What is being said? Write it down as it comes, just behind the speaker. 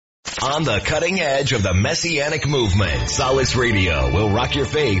On the cutting edge of the Messianic movement, Solace Radio will rock your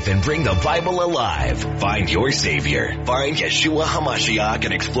faith and bring the Bible alive. Find your Savior. Find Yeshua HaMashiach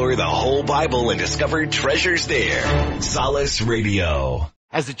and explore the whole Bible and discover treasures there. Solace Radio.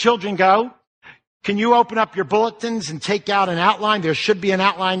 As the children go, can you open up your bulletins and take out an outline? There should be an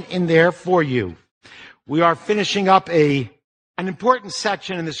outline in there for you. We are finishing up an important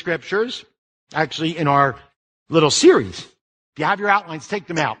section in the scriptures, actually in our little series. If you have your outlines, take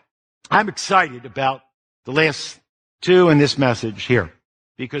them out. I'm excited about the last two in this message here,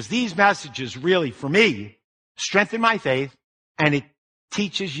 because these messages really, for me, strengthen my faith, and it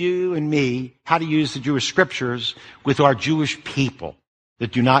teaches you and me how to use the Jewish scriptures with our Jewish people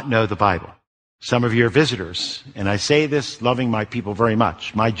that do not know the Bible. Some of you are visitors, and I say this loving my people very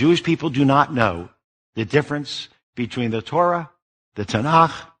much. My Jewish people do not know the difference between the Torah, the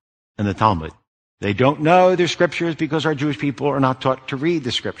Tanakh, and the Talmud. They don't know their scriptures because our Jewish people are not taught to read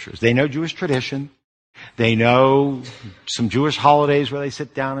the scriptures. They know Jewish tradition. They know some Jewish holidays where they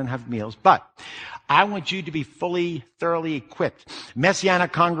sit down and have meals. But I want you to be fully, thoroughly equipped.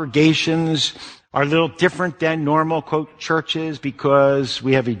 Messianic congregations are a little different than normal, quote, churches because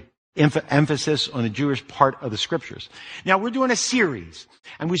we have a emphasis on the Jewish part of the scriptures. Now, we're doing a series,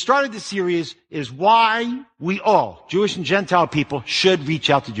 and we started the series is why we all, Jewish and Gentile people, should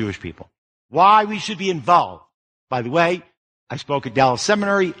reach out to Jewish people. Why we should be involved. By the way, I spoke at Dallas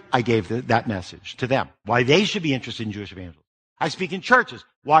Seminary. I gave that message to them. Why they should be interested in Jewish evangelism. I speak in churches.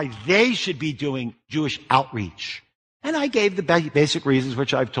 Why they should be doing Jewish outreach. And I gave the basic reasons,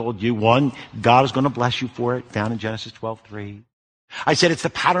 which I've told you. One, God is going to bless you for it, found in Genesis 12:3. I said it's the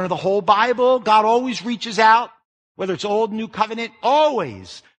pattern of the whole Bible. God always reaches out, whether it's Old, New Covenant,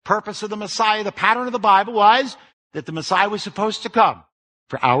 always. Purpose of the Messiah, the pattern of the Bible was that the Messiah was supposed to come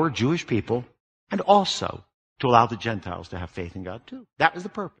for our Jewish people and also to allow the Gentiles to have faith in God too. That was the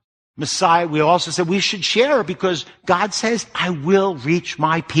purpose. Messiah, we also said we should share because God says, I will reach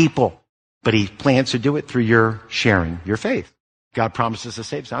my people. But he plans to do it through your sharing your faith. God promises to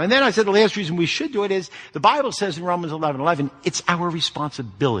save some. And then I said the last reason we should do it is the Bible says in Romans 11:11, it's our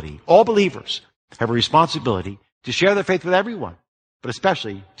responsibility. All believers have a responsibility to share their faith with everyone, but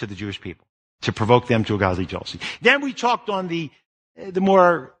especially to the Jewish people, to provoke them to a godly jealousy. Then we talked on the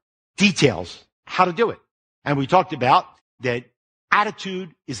more details, how to do it. And we talked about that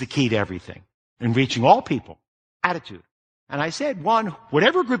attitude is the key to everything in reaching all people. Attitude. And I said, one,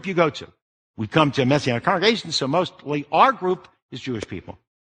 whatever group you go to, we come to a Messianic congregation, so mostly our group is Jewish people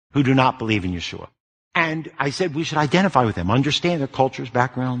who do not believe in Yeshua. And I said we should identify with them, understand their cultures,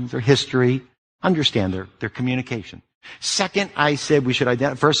 backgrounds, their history, understand their communication. Second, I said we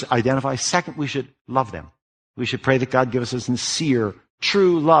should first identify. Second, we should love them. We should pray that God give us a sincere,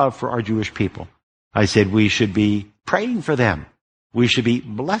 true love for our Jewish people. I said we should be praying for them. We should be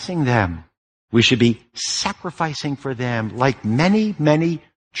blessing them. We should be sacrificing for them like many, many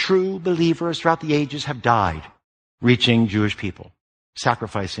true believers throughout the ages have died, reaching Jewish people,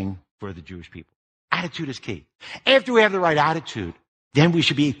 sacrificing for the Jewish people. Attitude is key. After we have the right attitude, then we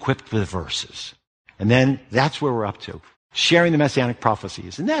should be equipped with verses. And then that's where we're up to, sharing the Messianic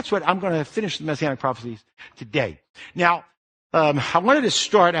prophecies. And that's what I'm going to finish the Messianic prophecies today. Now, I wanted to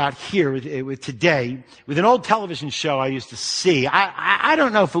start out here with today with an old television show I used to see. I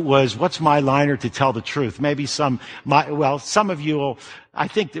don't know if it was What's My Line or To Tell the Truth. Maybe some of you will, I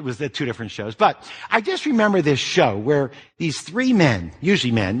think it was the two different shows. But I just remember this show where these three men,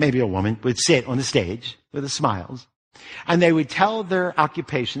 usually men, maybe a woman, would sit on the stage with the smiles, and they would tell their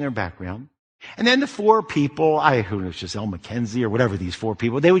occupation, their background. And then the four people, who knows, Giselle McKenzie or whatever these four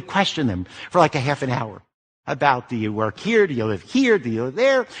people, they would question them for like a half an hour. About, do you work here? Do you live here? Do you live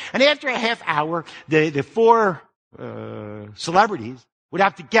there? And after a half hour, the four celebrities would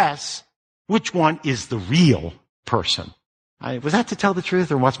have to guess which one is the real person. Was that To Tell the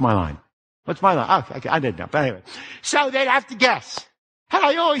Truth or What's My Line? What's my line? Oh, I didn't know. But anyway, so they'd have to guess. And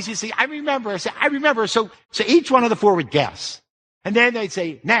I always used to say, I remember. So each one of the four would guess. And then they'd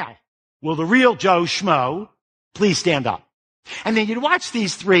say, now, will the real Joe Schmo please stand up? And then you'd watch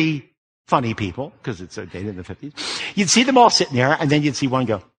these three funny people, because it's a date in the 50s. You'd see them all sitting there, and then you'd see one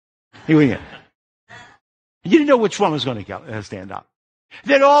go, here we go. You didn't know which one was going to stand up.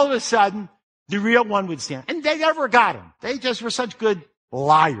 Then all of a sudden, the real one would stand. And they never got him. They just were such good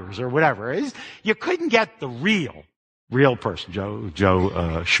liars or whatever. You couldn't get the real person,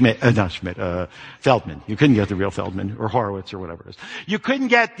 Feldman. You couldn't get the real Feldman or Horowitz or whatever it is. You couldn't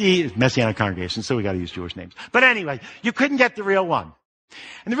get the Messianic congregation, so we got to use Jewish names. But anyway, you couldn't get the real one.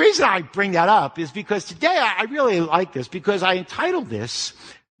 And the reason I bring that up is because today I really like this, because I entitled this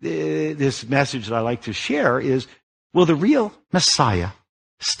message that I like to share is, will the real Messiah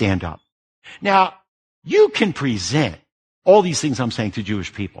stand up. Now, you can present all these things I'm saying to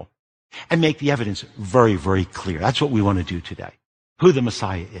Jewish people and make the evidence very, very clear. That's what we want to do today, who the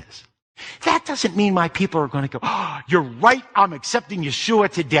Messiah is. That doesn't mean my people are going to go, oh, you're right, I'm accepting Yeshua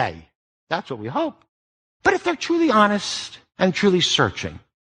today. That's what we hope. But if they're truly honest and truly searching,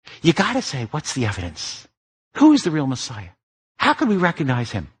 you got to say, what's the evidence? Who is the real Messiah? How can we recognize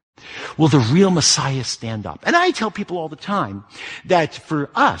him? Will the real Messiah stand up? And I tell people all the time that for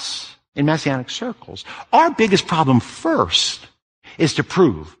us in Messianic circles, our biggest problem first is to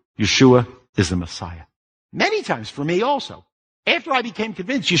prove Yeshua is the Messiah. Many times for me also. After I became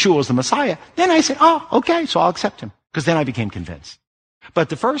convinced Yeshua was the Messiah, then I said, oh, okay, so I'll accept him. Because then I became convinced. But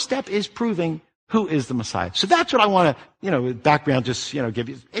the first step is proving who is the Messiah. So that's what I want to, background, just, give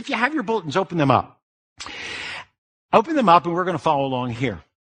you. If you have your bulletins, open them up. Open them up and we're going to follow along here.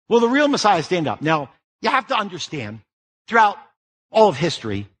 Will the real Messiah stand up? Now, you have to understand, throughout all of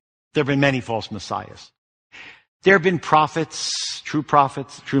history, there have been many false messiahs. There have been prophets, true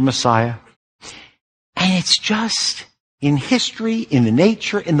Messiah. And it's just in history, in the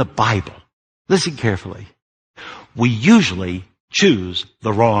nature, in the Bible. Listen carefully. We usually choose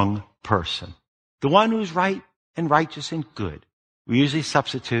the wrong person. The one who's right and righteous and good. We usually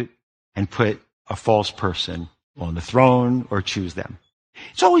substitute and put a false person on the throne or choose them.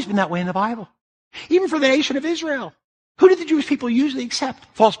 It's always been that way in the Bible. Even for the nation of Israel. Who did the Jewish people usually accept?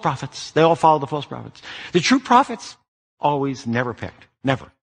 False prophets. They all followed the false prophets. The true prophets, always never picked.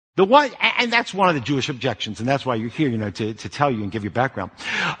 Never. The one, and that's one of the Jewish objections, and that's why you're here, to tell you and give you background.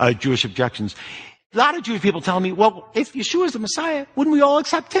 Jewish objections. A lot of Jewish people tell me, well, if Yeshua is the Messiah, wouldn't we all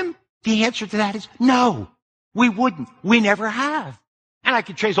accept him? The answer to that is no, we wouldn't. We never have. And I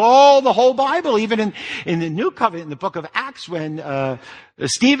could trace the whole Bible, even in the New Covenant, in the book of Acts, when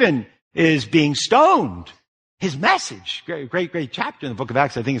Stephen is being stoned. His message, great chapter in the book of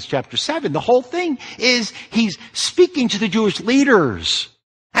Acts, I think it's chapter 7. The whole thing is he's speaking to the Jewish leaders.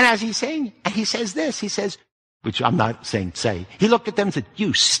 And as he's saying, and he says this, he says, which I'm not saying say, he looked at them and said,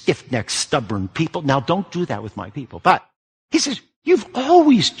 you stiff-necked, stubborn people. Now don't do that with my people. But he says, you've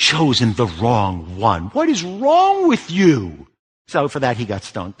always chosen the wrong one. What is wrong with you? So for that, he got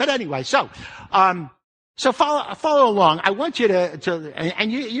stoned. But anyway, so follow along. I want you to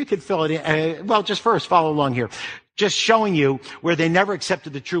and you can fill it in. Just first follow along here. Just showing you where they never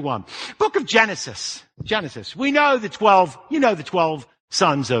accepted the true one. Book of Genesis. We know the 12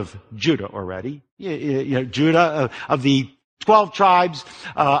 sons of Judah already. Judah of the 12 tribes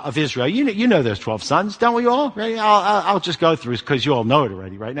of Israel. You know those 12 sons, don't we all? Right? I'll just go through because you all know it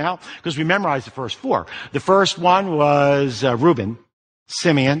already right now because we memorized the first 4. The first one was Reuben,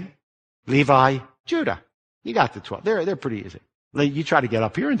 Simeon, Levi, Judah. You got the 12. They're pretty easy. You try to get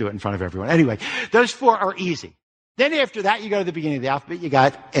up here and do it in front of everyone. Anyway, those 4 are easy. Then after that, you go to the beginning of the alphabet. You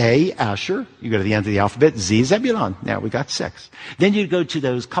got A, Asher. You go to the end of the alphabet, Z, Zebulun. Now we got 6. Then you go to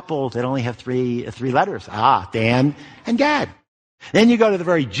those couple that only have three letters. Dan and Gad. Then you go to the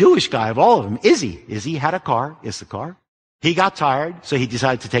very Jewish guy of all of them, Izzy. Izzy had a car, Issachar. He got tired, so he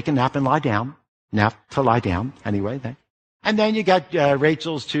decided to take a nap and lie down. Anyway. And then you got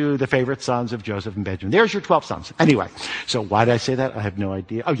Rachel's 2, the favorite sons of Joseph and Benjamin. There's your 12 sons. Anyway, so why did I say that? I have no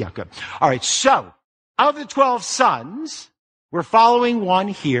idea. Oh, yeah, good. All right, so of the 12 sons, we're following one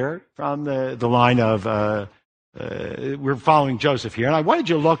here from the line of, we're following Joseph here. And I wanted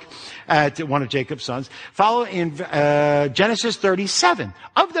you to look at one of Jacob's sons. Follow in Genesis 37.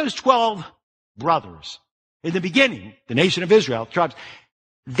 Of those 12 brothers, in the beginning, the nation of Israel, tribes,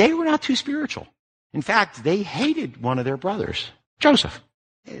 they were not too spiritual. In fact, they hated one of their brothers, Joseph.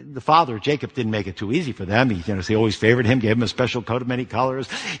 The father, Jacob, didn't make it too easy for them. He always favored him, gave him a special coat of many colors.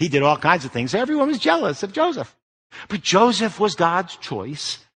 He did all kinds of things. Everyone was jealous of Joseph. But Joseph was God's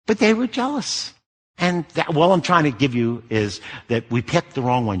choice, but they were jealous. And all I'm trying to give you is that we picked the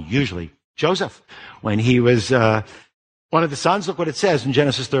wrong one, usually. Joseph, when he was one of the sons, look what it says in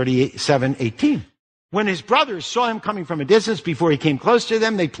Genesis 37:18. When his brothers saw him coming from a distance before he came close to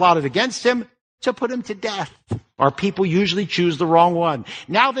them, they plotted against him to put him to death. Our people usually choose the wrong one.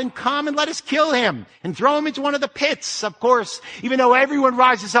 Now then come and let us kill him and throw him into one of the pits. Of course, even though everyone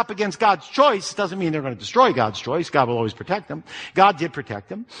rises up against God's choice, it doesn't mean they're going to destroy God's choice. God will always protect them. God did protect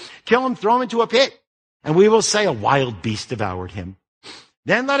them. Kill him, throw him into a pit, and we will say a wild beast devoured him.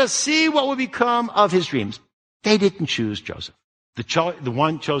 Then let us see what will become of his dreams. They didn't choose Joseph. The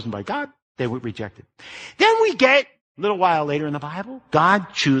one chosen by God, they were rejected. Then we get, a little while later in the Bible, God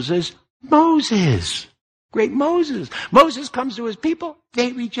chooses Moses. Great Moses. Moses comes to his people.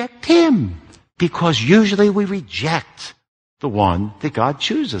 They reject him because usually we reject the one that God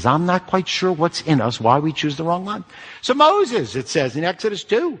chooses. I'm not quite sure what's in us, why we choose the wrong one. So Moses, it says in Exodus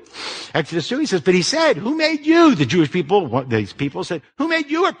 2, he says, but he said, who made you? The Jewish people, these people said, who made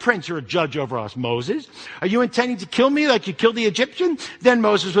you a prince or a judge over us, Moses? Are you intending to kill me like you killed the Egyptian? Then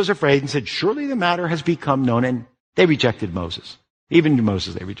Moses was afraid and said, surely the matter has become known. And they rejected Moses. Even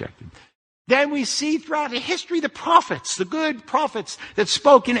Moses they rejected. Then we see throughout history the prophets, the good prophets that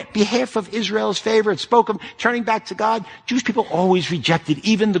spoke in behalf of Israel's favor, spoke of turning back to God. Jewish people always rejected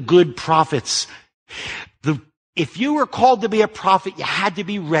even the good prophets. If you were called to be a prophet, you had to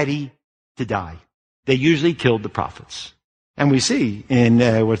be ready to die. They usually killed the prophets. And we see in,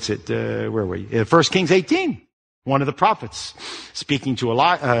 where were we? 1 Kings 18, one of the prophets speaking to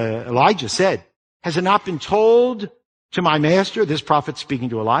Elijah said, has it not been told to my master, this prophet speaking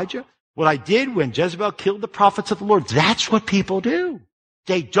to Elijah, what I did when Jezebel killed the prophets of the Lord? That's what people do.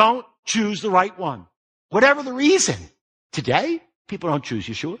 They don't choose the right one. Whatever the reason. Today, people don't choose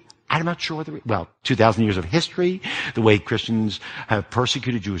Yeshua. I'm not sure what 2,000 years of history, the way Christians have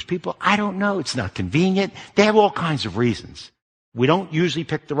persecuted Jewish people, I don't know. It's not convenient. They have all kinds of reasons. We don't usually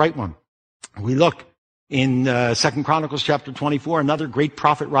pick the right one. We look in 2 Chronicles chapter 24, another great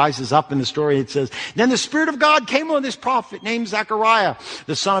prophet rises up in the story. It says, then the Spirit of God came on this prophet named Zechariah,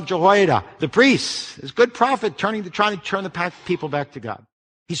 the son of Jehoiada, the priest, this good prophet trying to turn the people back to God.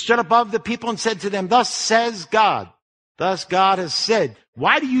 He stood above the people and said to them, thus says God. Thus God has said,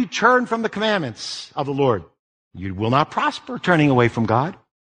 why do you turn from the commandments of the Lord? You will not prosper turning away from God.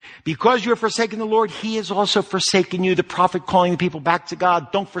 Because you have forsaken the Lord, he has also forsaken you. The prophet calling the people back to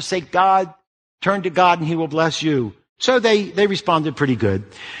God. Don't forsake God. Turn to God and he will bless you. So they responded pretty good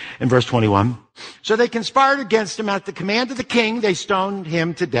in verse 21. So they conspired against him. At the command of the king, they stoned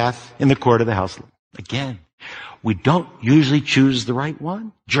him to death in the court of the house. Again, we don't usually choose the right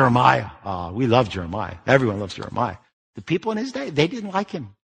one. Jeremiah. We love Jeremiah. Everyone loves Jeremiah. The people in his day, they didn't like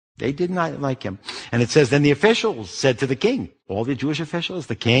him. They did not like him. And it says, then the officials said to the king, all the Jewish officials,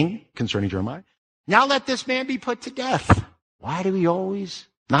 the king, concerning Jeremiah, now let this man be put to death. Why do we always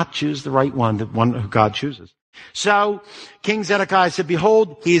not choose the right one, the one who God chooses? So King Zedekiah said,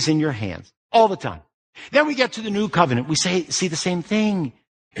 behold, he is in your hands all the time. Then we get to the new covenant. We see the same thing.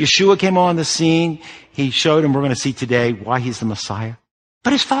 Yeshua came on the scene. He showed him, we're going to see today, why he's the Messiah.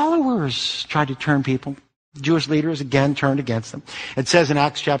 But his followers tried to turn people. Jewish leaders again turned against them. It says in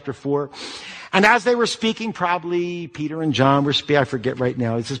Acts chapter 4, and as they were speaking, probably Peter and John were speaking, I forget right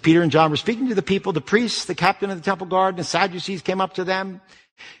now. It says Peter and John were speaking to the people, the priests, the captain of the temple guard, and the Sadducees came up to them,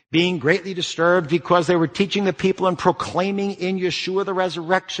 being greatly disturbed because they were teaching the people and proclaiming in Yeshua the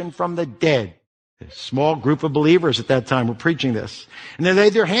resurrection from the dead. A small group of believers at that time were preaching this. And they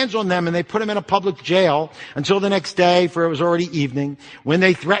laid their hands on them and they put them in a public jail until the next day, for it was already evening. When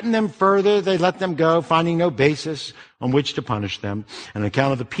they threatened them further, they let them go, finding no basis on which to punish them on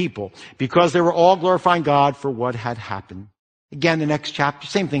account of the people, because they were all glorifying God for what had happened. Again, the next chapter,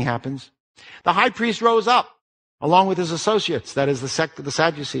 same thing happens. The high priest rose up along with his associates, that is the sect of the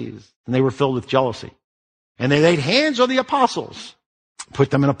Sadducees, and they were filled with jealousy. And they laid hands on the apostles,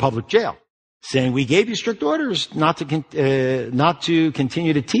 put them in a public jail, saying, we gave you strict orders not to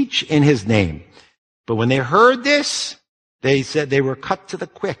continue to teach in his name. But when they heard this, they said they were cut to the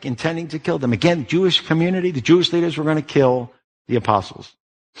quick, intending to kill them. Again, Jewish community, the Jewish leaders were going to kill the apostles.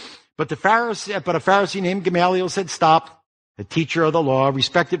 But a Pharisee named Gamaliel said, stop. The teacher of the law,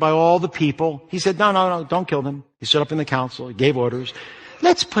 respected by all the people. He said, no, don't kill them. He stood up in the council. He gave orders.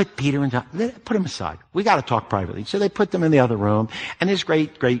 Let's put Peter and John, put him aside. We got to talk privately. So they put them in the other room. And this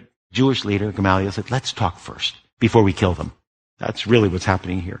great Jewish leader, Gamaliel, said, let's talk first before we kill them. That's really what's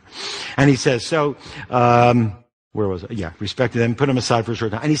happening here. And he says, where was it? Yeah, respected them, put them aside for a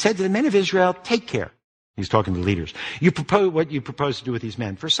short time. And he said to the men of Israel, take care. He's talking to the leaders. What you propose to do with these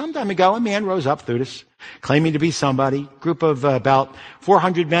men. For some time ago, a man rose up, Theudas, claiming to be somebody. A group of about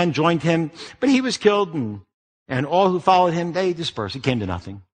 400 men joined him, but he was killed, and all who followed him, they dispersed. It came to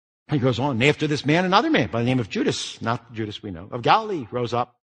nothing. He goes on. And after this man, another man by the name of Judas, not Judas we know, of Galilee, rose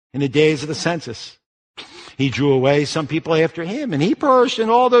up in the days of the census. He drew away some people after him, and he perished,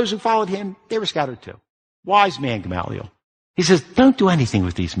 and all those who followed him, they were scattered too. Wise man, Gamaliel. He says, don't do anything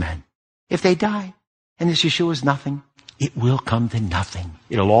with these men. If they die, and this Yeshua is nothing, it will come to nothing.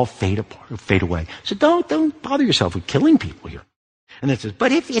 It'll all fade away. So don't bother yourself with killing people here. And it says,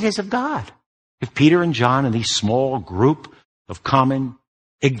 but if it is of God, if Peter and John and these small group of common,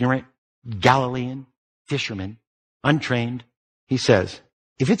 ignorant, Galilean fishermen, untrained, he says,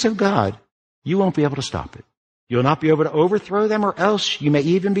 if it's of God, you won't be able to stop it. You'll not be able to overthrow them, or else you may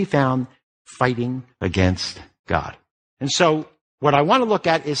even be found fighting against God. And so What I want to look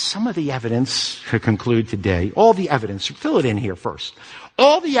at is some of the evidence to conclude today. All the evidence. Fill it in here first.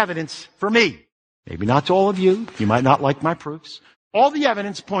 All the evidence for me. Maybe not to all of you. You might not like my proofs. All the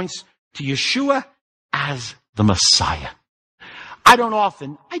evidence points to Yeshua as the Messiah. I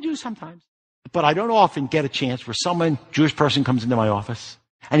do sometimes, but I don't often get a chance where Jewish person comes into my office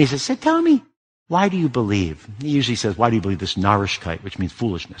and he says, tell me, why do you believe? He usually says, why do you believe this narishkeit, which means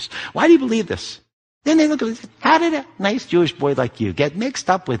foolishness? Why do you believe this? Then they look at me and say, how did a nice Jewish boy like you get mixed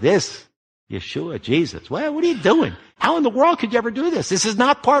up with this? Yeshua, Jesus. Well, what are you doing? How in the world could you ever do this? This is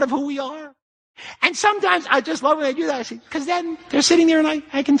not part of who we are. And sometimes I just love when they do that. I say, because then they're sitting there and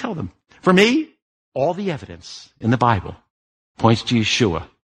I can tell them. For me, all the evidence in the Bible points to Yeshua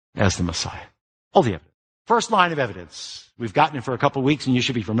as the Messiah. All the evidence. First line of evidence. We've gotten it for a couple of weeks and you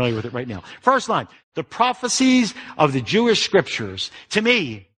should be familiar with it right now. First line, the prophecies of the Jewish scriptures. To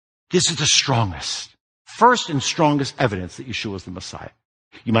me, this is the strongest, first and strongest evidence that Yeshua is the Messiah.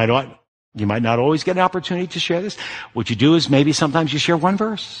 You might not always get an opportunity to share this. What you do is maybe sometimes you share one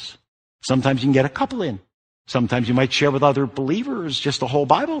verse. Sometimes you can get a couple in. Sometimes you might share with other believers just a whole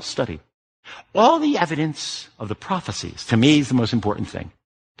Bible study. All the evidence of the prophecies, to me, is the most important thing.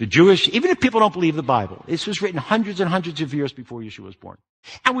 The Jewish, even if people don't believe the Bible, this was written hundreds and hundreds of years before Yeshua was born.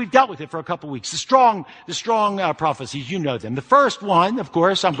 And we've dealt with it for a couple of weeks. The strong prophecies, you know them. The first one, of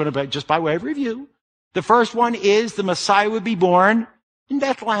course, I'm going to, just by way of review, the first one is the Messiah would be born in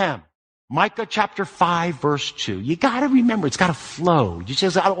Bethlehem. Micah chapter 5, verse 2. You got to remember, it's got to flow. You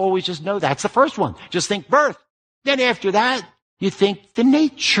just got to always just know that's the first one. Just think birth. Then after that, you think the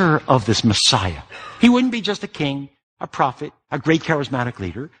nature of this Messiah. He wouldn't be just a king, a prophet, a great charismatic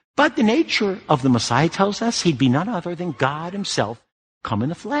leader, but the nature of the Messiah tells us he'd be none other than God himself come in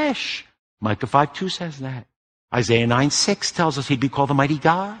the flesh. Micah 5:2 says that. Isaiah 9:6 tells us he'd be called the mighty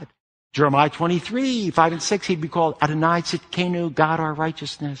God. Jeremiah 23:5 and 6, he'd be called Adonai Tzidkenu, God our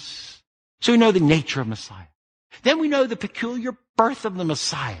righteousness. So we know the nature of Messiah. Then we know the peculiar birth of the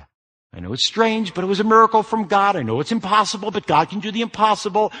Messiah. I know it's strange, but it was a miracle from God. I know it's impossible, but God can do the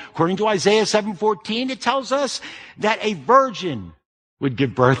impossible. According to Isaiah 7:14, it tells us that a virgin would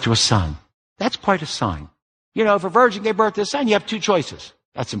give birth to a son. That's quite a sign. You know, if a virgin gave birth to a son, you have two choices.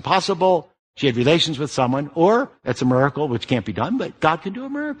 That's impossible. She had relations with someone, or that's a miracle, which can't be done, but God can do a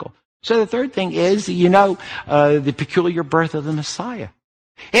miracle. So the third thing is, the peculiar birth of the Messiah.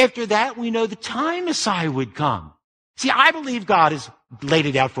 After that, we know the time Messiah would come. See, I believe God has laid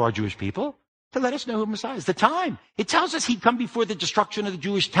it out for our Jewish people to let us know who Messiah is. The time. It tells us he'd come before the destruction of the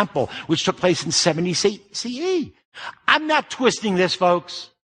Jewish temple, which took place in 70 CE. I'm not twisting this, folks.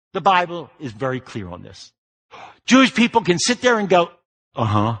 The Bible is very clear on this. Jewish people can sit there and go,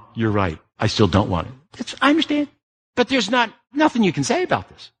 you're right. I still don't want it. I understand. But there's nothing you can say about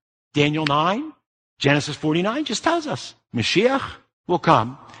this. Daniel 9, Genesis 49 just tells us Mashiach will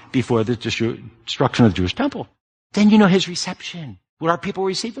come before the destruction of the Jewish temple. Then you know his reception. Would our people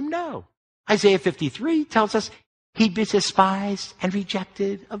receive him? No. Isaiah 53 tells us he'd be despised and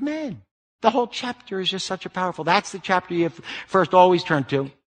rejected of men. The whole chapter is just such a powerful. That's the chapter you have first always turn to,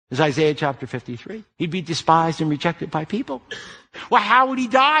 is Isaiah chapter 53. He'd be despised and rejected by people. Well, how would he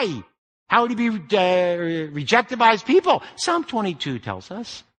die? How would he be rejected by his people? Psalm 22 tells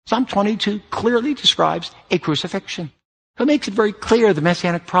us. Psalm 22 clearly describes a crucifixion. It makes it very clear, the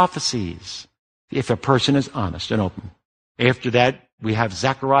messianic prophecies, if a person is honest and open. After that, we have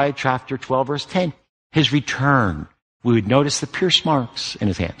Zechariah chapter 12, verse 10. His return. We would notice the pierce marks in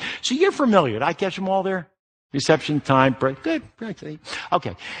his hand. So you're familiar. Did I catch them all there? Reception, time, break. Good.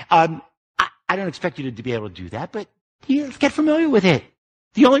 Okay. I don't expect you to be able to do that, but you get familiar with it.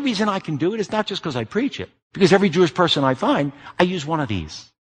 The only reason I can do it is not just because I preach it. Because every Jewish person I find, I use one of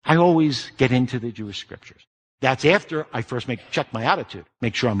these. I always get into the Jewish scriptures. That's after I first check my attitude.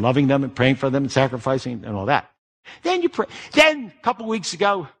 Make sure I'm loving them and praying for them and sacrificing and all that. Then you pray. Then a couple weeks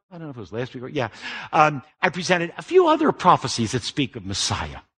ago, I don't know if it was last week or, I presented a few other prophecies that speak of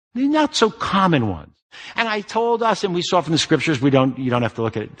Messiah. They're not so common ones. And I told us, and we saw from the scriptures, you don't have to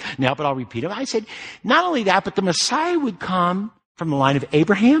look at it now, but I'll repeat them. I said, not only that, but the Messiah would come from the line of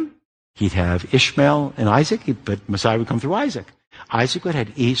Abraham. He'd have Ishmael and Isaac, but Messiah would come through Isaac. Isaac would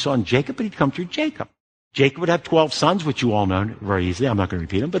have Esau and Jacob, but he'd come through Jacob. Jacob would have 12 sons, which you all know very easily. I'm not going to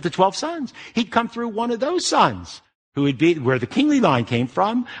repeat them, but the 12 sons. He'd come through one of those sons, who would be where the kingly line came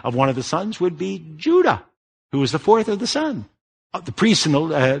from. Of one of the sons would be Judah, who was the fourth of the son. The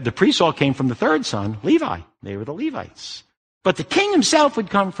priests all came from the third son, Levi. They were the Levites. But the king himself would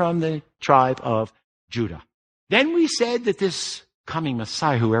come from the tribe of Judah. Then we said that this coming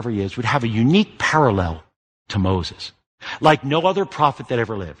Messiah, whoever he is, would have a unique parallel to Moses, like no other prophet that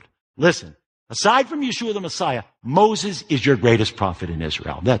ever lived. Listen, Aside from Yeshua the Messiah, Moses is your greatest prophet in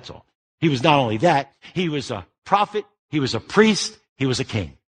Israel. That's all. He was not only that, he was a prophet, he was a priest, he was a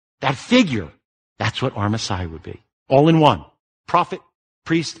king. That figure, that's what our Messiah would be. All in one. Prophet,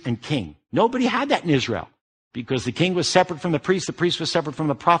 priest, and king. Nobody had that in Israel because the king was separate from the priest was separate from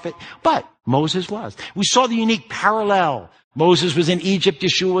the prophet, but Moses was. We saw the unique parallel. Moses was in Egypt,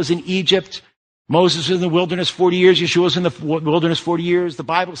 Yeshua was in Egypt. Moses was in the wilderness 40 years, Yeshua was in the wilderness 40 years. The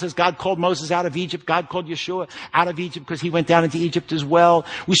Bible says God called Moses out of Egypt. God called Yeshua out of Egypt because he went down into Egypt as well.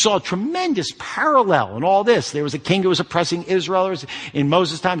 We saw a tremendous parallel in all this. There was a king who was oppressing Israel in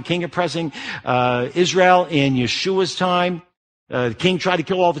Moses' time, a king oppressing Israel in Yeshua's time. The king tried to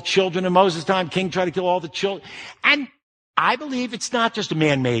kill all the children in Moses' time. King tried to kill all the children. And I believe it's not just a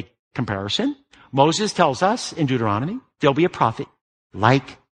man-made comparison. Moses tells us in Deuteronomy, there'll be a prophet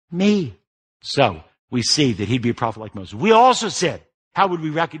like me. So we see that he'd be a prophet like Moses. We also said, how would we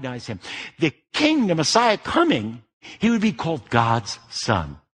recognize him? The king, the Messiah coming, he would be called God's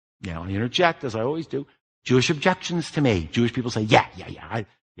son. Now I interject, as I always do, Jewish objections to me. Jewish people say, yeah.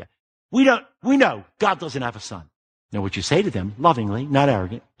 We know God doesn't have a son. Now what you say to them, lovingly, not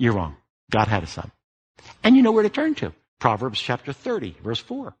arrogant, you're wrong. God had a son. And you know where to turn to. Proverbs chapter 30, verse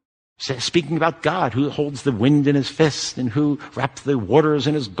 4. Speaking about God, who holds the wind in his fist and who wrapped the waters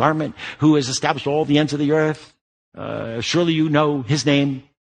in his garment, who has established all the ends of the earth. Surely you know his name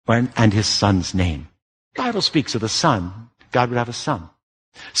and his son's name. The Bible speaks of the son. God would have a son.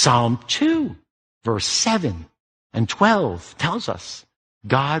 Psalm 2, verse 7 and 12 tells us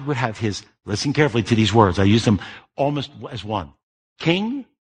God would have his, listen carefully to these words. I use them almost as one. King,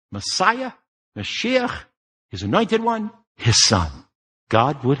 Messiah, Mashiach, his anointed one, his son.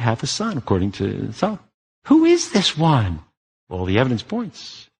 God would have a son, according to the Psalm. Who is this one? Well, the evidence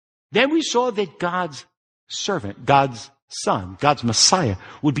points. Then we saw that God's servant, God's son, God's Messiah,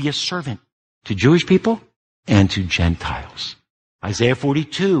 would be a servant to Jewish people and to Gentiles. Isaiah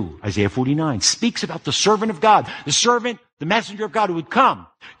 42, Isaiah 49 speaks about the servant of God, the servant, the messenger of God who would come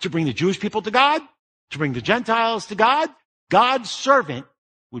to bring the Jewish people to God, to bring the Gentiles to God. God's servant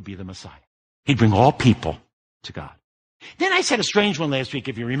would be the Messiah. He'd bring all people to God. Then I said a strange one last week,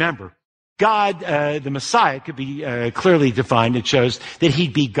 if you remember. God, the Messiah, could be clearly defined. It shows that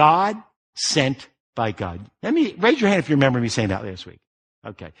he'd be God sent by God. Raise your hand if you remember me saying that last week.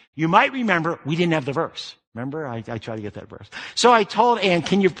 Okay. You might remember we didn't have the verse. Remember? I tried to get that verse. So I told Ann,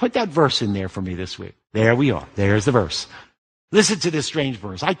 can you put that verse in there for me this week? There we are. There's the verse. Listen to this strange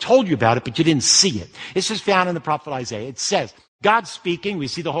verse. I told you about it, but you didn't see it. This is found in the prophet Isaiah. It says, God speaking, we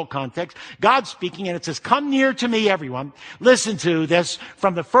see the whole context. God speaking, and it says, come near to me, everyone. Listen to this.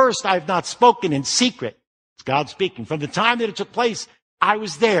 From the first, I have not spoken in secret. It's God speaking. From the time that it took place, I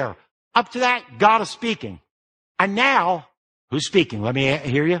was there. Up to that, God is speaking. And now, who's speaking? Let me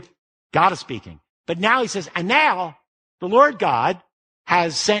hear you. God is speaking. But now he says, and now the Lord God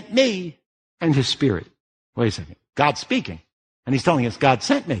has sent me and his spirit. Wait a second. God's speaking. And he's telling us God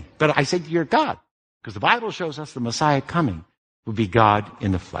sent me. But I said, you're God. Because the Bible shows us the Messiah coming would be God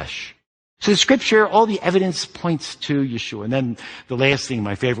in the flesh. So the scripture, all the evidence points to Yeshua. And then the last thing,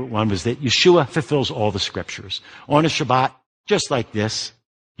 my favorite one, was that Yeshua fulfills all the scriptures. On a Shabbat, just like this,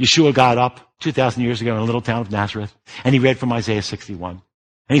 Yeshua got up 2,000 years ago in a little town of Nazareth, and he read from Isaiah 61.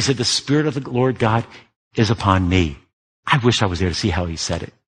 And he said, the Spirit of the Lord God is upon me. I wish I was there to see how he said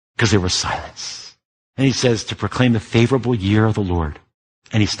it, because there was silence. And he says, to proclaim the favorable year of the Lord.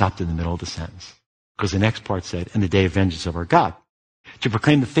 And he stopped in the middle of the sentence. Because the next part said, and the day of vengeance of our God. To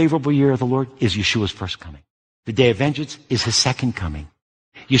proclaim the favorable year of the Lord is Yeshua's first coming. The day of vengeance is his second coming.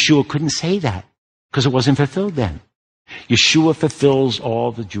 Yeshua couldn't say that because it wasn't fulfilled then. Yeshua fulfills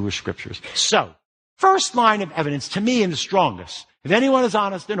all the Jewish scriptures. So, first line of evidence to me and the strongest. If anyone is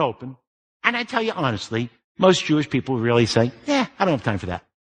honest and open, and I tell you honestly, most Jewish people really say, I don't have time for that.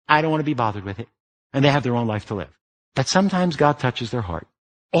 I don't want to be bothered with it. And they have their own life to live. But sometimes God touches their heart.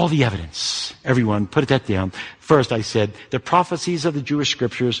 All the evidence. Everyone, put that down. First, I said, the prophecies of the Jewish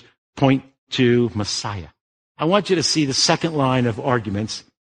scriptures point to Messiah. I want you to see the second line of arguments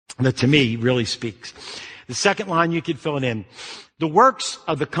that to me really speaks. The second line, you could fill it in. The works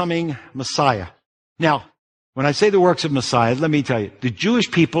of the coming Messiah. Now, when I say the works of Messiah, let me tell you, the Jewish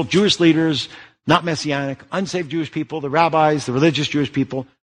people, Jewish leaders, not Messianic, unsaved Jewish people, the rabbis, the religious Jewish people,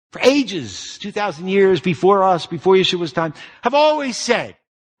 for ages, 2,000 years before us, before Yeshua's time, have always said,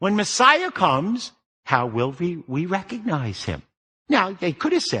 when Messiah comes, how will we recognize him? Now, they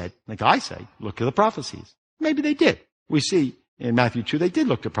could have said, like I say, look at the prophecies. Maybe they did. We see in Matthew 2, they did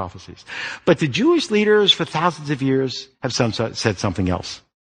look at prophecies. But the Jewish leaders for thousands of years have said something else.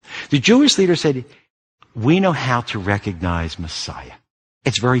 The Jewish leaders said, we know how to recognize Messiah.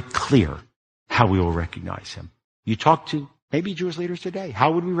 It's very clear. how we will recognize him. You talk to maybe Jewish leaders today.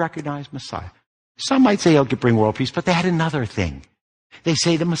 How would we recognize Messiah? Some might say he'll bring world peace, but they had another thing. They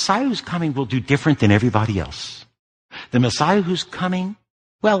say the Messiah who's coming will do different than everybody else. The Messiah who's coming,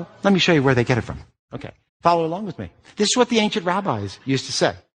 well, let me show you where they get it from. Okay, follow along with me. This is what the ancient rabbis used to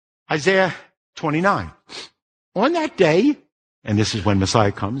say. Isaiah 29. On that day, and this is when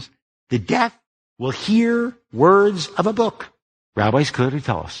Messiah comes, the deaf will hear words of a book. Rabbis clearly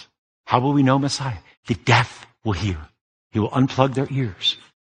tell us. How will we know Messiah? The deaf will hear. He will unplug their ears.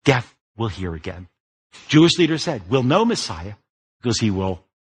 Deaf will hear again. Jewish leaders said, we'll know Messiah because he will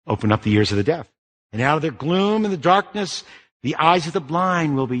open up the ears of the deaf. And out of their gloom and the darkness, the eyes of the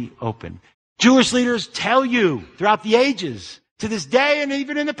blind will be opened. Jewish leaders tell you throughout the ages, to this day and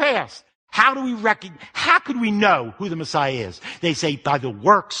even in the past, how could we know who the Messiah is? They say by the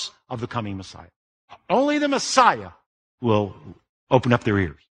works of the coming Messiah. Only the Messiah will open up their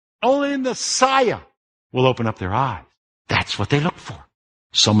ears. Only the Messiah will open up their eyes. That's what they look for.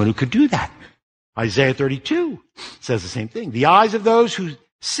 Someone who could do that. Isaiah 32 says the same thing. The eyes of those who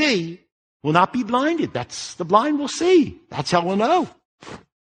see will not be blinded. The blind will see. That's how we'll know.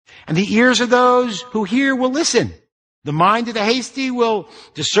 And the ears of those who hear will listen. The mind of the hasty will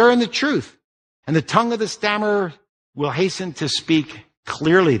discern the truth. And the tongue of the stammerer will hasten to speak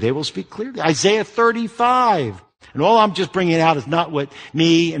clearly. They will speak clearly. Isaiah 35. And all I'm just bringing out is not what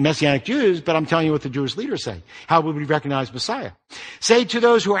me and Messianic Jews, but I'm telling you what the Jewish leaders say. How would we recognize Messiah? Say to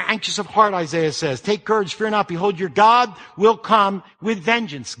those who are anxious of heart, Isaiah says, take courage, fear not. Behold, your God will come with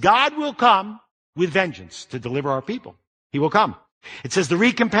vengeance. God will come with vengeance to deliver our people. He will come. It says the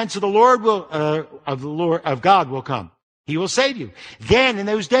recompense of the Lord of God will come. He will save you. Then in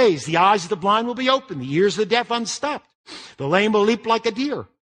those days, the eyes of the blind will be opened, the ears of the deaf unstopped. The lame will leap like a deer.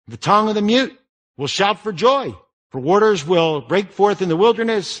 The tongue of the mute will shout for joy. For waters will break forth in the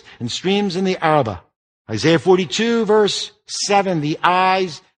wilderness and streams in the Arabah. Isaiah 42 verse 7,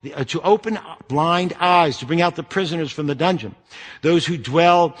 to open blind eyes, to bring out the prisoners from the dungeon. Those who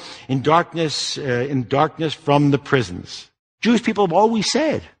dwell in darkness from the prisons. Jewish people have always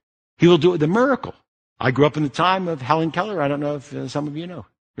said, he will do the miracle. I grew up in the time of Helen Keller. I don't know if some of you know.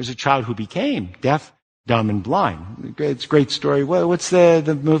 There's a child who became deaf, dumb, and blind. It's a great story. What's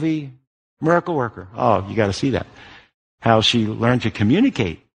the movie? Miracle Worker. Oh, you got to see that. How she learned to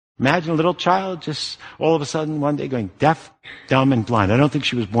communicate. Imagine a little child just all of a sudden one day going deaf, dumb, and blind. I don't think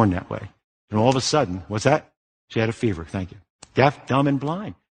she was born that way. And all of a sudden, what's that? She had a fever. Thank you. Deaf, dumb, and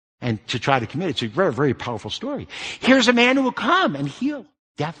blind. And to try to communicate. It's a very, very powerful story. Here's a man who will come and heal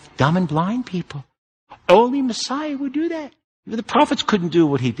deaf, dumb, and blind people. Only Messiah would do that. Even the prophets couldn't do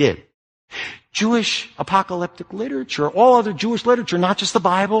what he did. Jewish apocalyptic literature, all other Jewish literature, not just the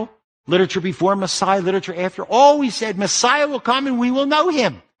Bible, literature before Messiah, literature after, always said Messiah will come and we will know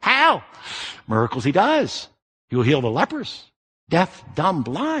him. How? Miracles he does. He will heal the lepers, deaf, dumb,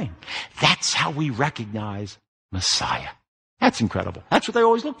 blind. That's how we recognize Messiah. That's incredible. That's what they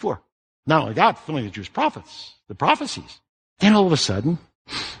always look for. Not only that, fulfilling the Jewish prophets, the prophecies. Then all of a sudden,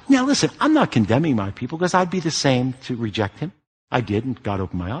 now listen, I'm not condemning my people because I'd be the same to reject him. I did, and God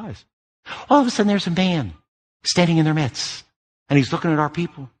opened my eyes. All of a sudden, there's a man standing in their midst, and he's looking at our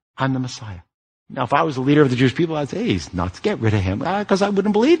people. I'm the Messiah. Now, if I was the leader of the Jewish people, I'd say, hey, he's not to get rid of him, because I wouldn't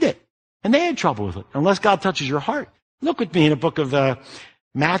have believed it. And they had trouble with it, unless God touches your heart. Look with me in the book of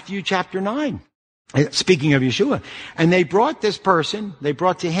Matthew chapter 9. Speaking of Yeshua. And they brought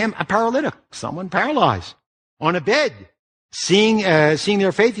to him a paralytic, someone paralyzed, on a bed. Seeing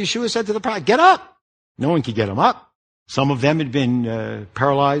their faith, Yeshua said to the paralytic, get up. No one could get him up. Some of them had been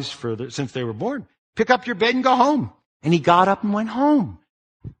paralyzed since they were born. Pick up your bed and go home. And he got up and went home.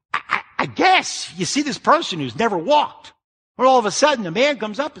 I guess you see this person who's never walked. Or all of a sudden, a man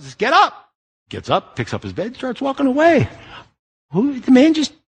comes up and says, get up. Gets up, picks up his bed, starts walking away. The man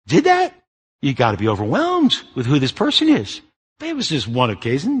just did that? You got to be overwhelmed with who this person is. But it was just one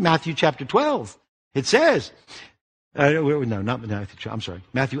occasion. Matthew chapter 12. It says, Matthew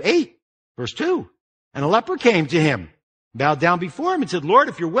 8, verse 2. And a leper came to him, bowed down before him and said, Lord,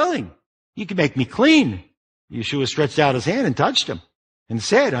 if you're willing, you can make me clean. Yeshua stretched out his hand and touched him and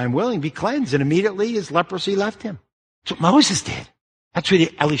said, I'm willing, be cleansed. And immediately his leprosy left him. That's what Moses did. That's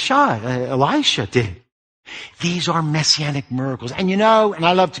what Elisha did. These are messianic miracles. And and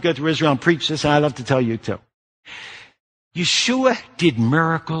I love to go through Israel and preach this, and I love to tell you too. Yeshua did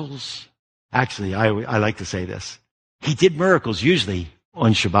miracles. Actually, I like to say this. He did miracles usually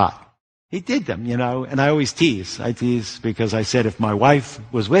on Shabbat. He did them, and I always tease. I tease because I said if my wife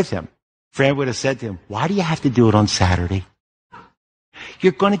was with him, Fran would have said to him, why do you have to do it on Saturday?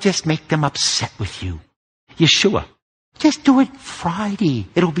 You're going to just make them upset with you. Yeshua, just do it Friday.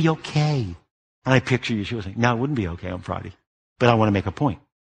 It'll be okay. And I picture Yeshua saying, no, it wouldn't be okay on Friday, but I want to make a point.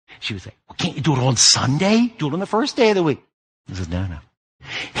 She would say, well, can't you do it on Sunday? Do it on the first day of the week. I said, no.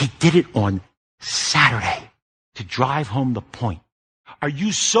 He did it on Saturday to drive home the point. Are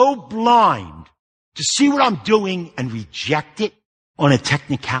you so blind to see what I'm doing and reject it on a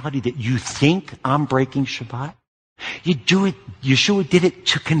technicality that you think I'm breaking Shabbat? You do it, Yeshua did it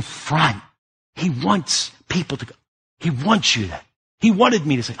to confront. He wants people to go. He wants you to. He wanted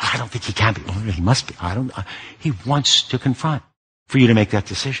me to say, I don't think he can be. Oh, he must be. He wants to confront for you to make that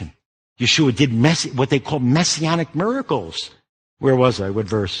decision. Yeshua did what they call messianic miracles. Where was I? What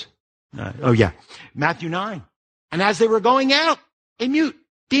verse? Matthew 9. And as they were going out, a mute,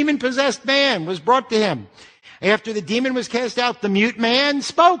 demon-possessed man was brought to him. After the demon was cast out, the mute man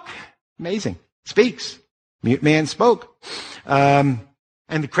spoke. Amazing. Speaks. Mute man spoke. And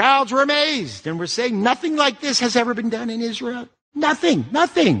the crowds were amazed and were saying, nothing like this has ever been done in Israel. Nothing.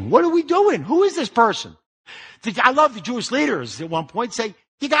 What are we doing? Who is this person? I love the Jewish leaders at one point say,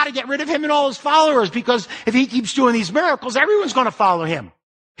 you got to get rid of him and all his followers because if he keeps doing these miracles, everyone's going to follow him.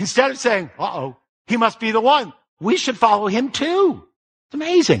 Instead of saying, he must be the one. We should follow him too. It's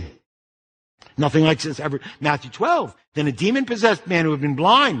amazing. Nothing like this ever. Matthew 12. Then a demon-possessed man who had been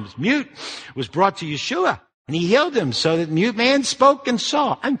blind, was mute, was brought to Yeshua, and he healed him so that the mute man spoke and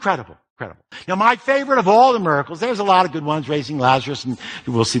saw. Incredible. Now, my favorite of all the miracles, there's a lot of good ones, raising Lazarus, and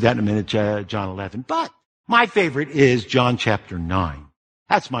we'll see that in a minute, John 11. But my favorite is John chapter 9.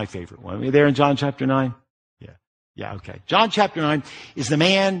 That's my favorite one. Are you there in John chapter 9? Yeah, okay. John chapter 9 is the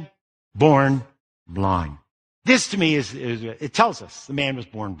man born blind. This to me it tells us the man was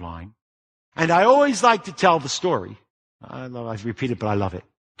born blind. And I always like to tell the story. I've repeated it, but I love it.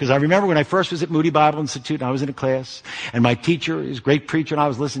 Because I remember when I first was at Moody Bible Institute and I was in a class, and my teacher is a great preacher, and I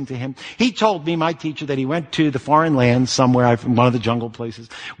was listening to him. He told me, my teacher, that he went to the foreign land somewhere, from one of the jungle places,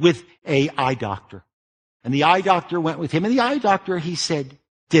 with a eye doctor. And the eye doctor went with him, and the eye doctor, he said,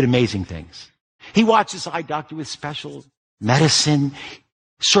 did amazing things. He watched this eye doctor with special medicine,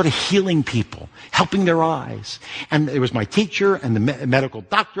 sort of healing people, helping their eyes. And it was my teacher and the medical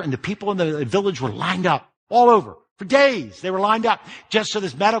doctor, and the people in the village were lined up all over. For days, they were lined up just so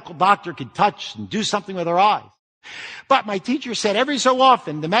this medical doctor could touch and do something with their eyes. But my teacher said every so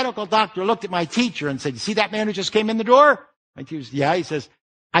often, the medical doctor looked at my teacher and said, you see that man who just came in the door? My teacher said, yeah. He says,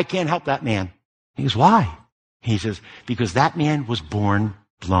 I can't help that man. He goes, why? He says, because that man was born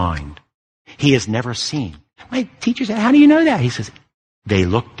blind. He has never seen. My teacher said, how do you know that? He says, they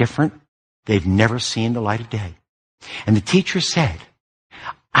look different. They've never seen the light of day. And the teacher said,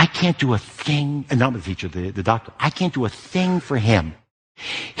 I can't do a thing, and not the teacher, the doctor, I can't do a thing for him.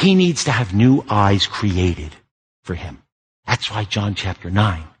 He needs to have new eyes created for him. That's why John chapter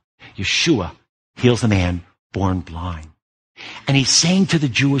 9, Yeshua heals the man born blind. And he's saying to the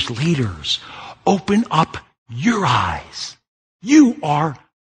Jewish leaders, open up your eyes. You are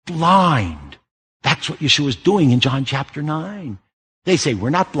blind. That's what Yeshua's doing in John chapter 9. They say, we're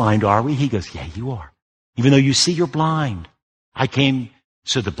not blind, are we? He goes, yeah, you are. Even though you see, you're blind. I came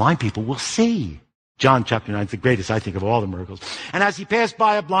so the blind people will see. John chapter 9 is the greatest, I think, of all the miracles. And as he passed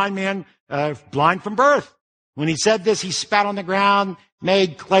by a blind man, blind from birth, when he said this, he spat on the ground,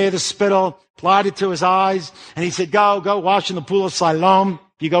 made clay of the spittle, applied it to his eyes, and he said, go wash in the pool of Siloam.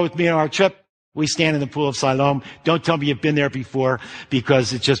 If you go with me on our trip, we stand in the pool of Siloam. Don't tell me you've been there before,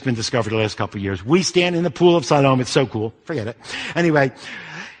 because it's just been discovered the last couple of years. We stand in the pool of Siloam. It's so cool. Forget it. Anyway,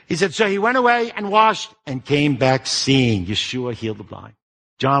 he said, so he went away and washed and came back seeing. Yeshua healed the blind.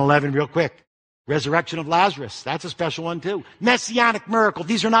 John 11, real quick. Resurrection of Lazarus. That's a special one too. Messianic miracle.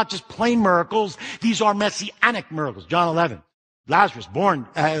 These are not just plain miracles. These are messianic miracles. John 11. Lazarus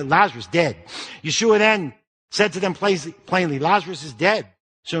dead. Yeshua then said to them plainly, Lazarus is dead.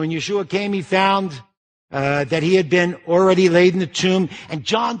 So when Yeshua came, he found that he had been already laid in the tomb. And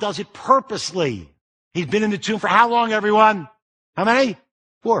John does it purposely. He's been in the tomb for how long, everyone? How many?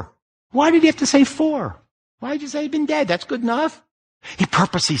 4. Why did he have to say 4? Why did you say he'd been dead? That's good enough. He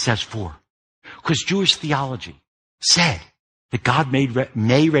purposely says 4. Because Jewish theology said that God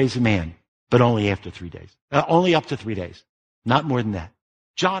may raise a man, but only after 3 days. Only up to 3 days. Not more than that.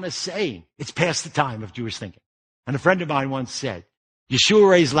 John is saying it's past the time of Jewish thinking. And a friend of mine once said, Yeshua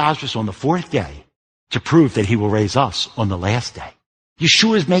raised Lazarus on the 4th day to prove that he will raise us on the last day.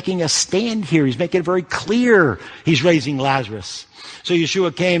 Yeshua is making a stand here. He's making it very clear he's raising Lazarus. So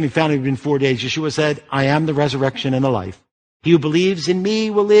Yeshua came and found it had been 4 days. Yeshua said, I am the resurrection and the life. He who believes in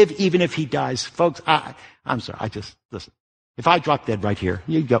me will live even if he dies. Folks, I'm sorry. Listen. If I dropped dead right here,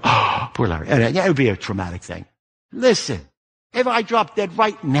 you'd go, oh, poor Larry. And it would be a traumatic thing. Listen, if I drop dead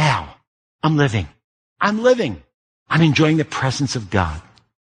right now, I'm living. I'm enjoying the presence of God.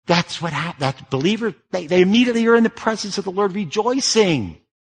 That's what happened. That believer, they immediately are in the presence of the Lord rejoicing.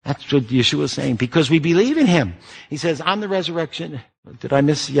 That's what Yeshua is saying, because we believe in him. He says, I'm the resurrection. Did I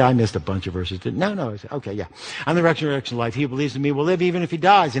miss? Yeah, I missed a bunch of verses. No. Okay, yeah. I'm the resurrection life. He who believes in me will live even if he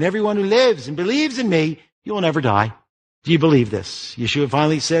dies. And everyone who lives and believes in me, he will never die. Do you believe this? Yeshua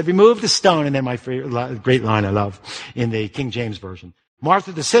finally said, remove the stone. And then my favorite, great line I love in the King James Version.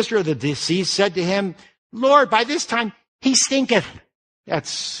 Martha, the sister of the deceased, said to him, Lord, by this time he stinketh.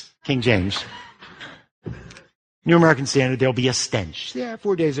 That's King James. New American Standard, there'll be a stench. Yeah,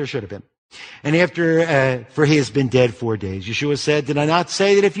 4 days there should have been. And after, for he has been dead 4 days. Yeshua said, did I not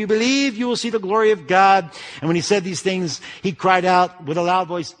say that if you believe, you will see the glory of God? And when he said these things, he cried out with a loud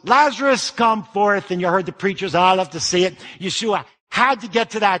voice, Lazarus, come forth. And you heard the preachers, I love to see it. Yeshua had to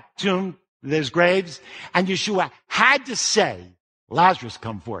get to that tomb, there's graves, and Yeshua had to say, Lazarus,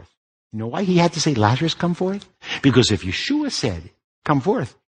 come forth. You know why he had to say, Lazarus, come forth? Because if Yeshua said, come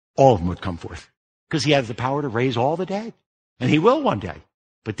forth, all of them would come forth. Because he has the power to raise all the dead. And he will one day.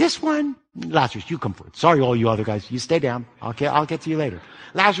 But this one, Lazarus, you come forth. Sorry, all you other guys. You stay down. I'll get to you later.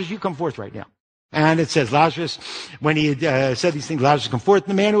 Lazarus, you come forth right now. And it says, Lazarus, when he had said these things, Lazarus come forth.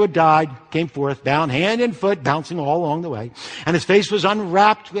 And the man who had died came forth, bound hand and foot, bouncing all along the way. And his face was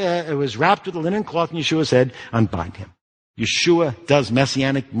unwrapped. It was wrapped with a linen cloth. And Yeshua said, unbind him. Yeshua does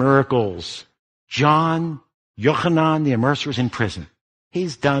messianic miracles. John, Yochanan, the immerser, is in prison.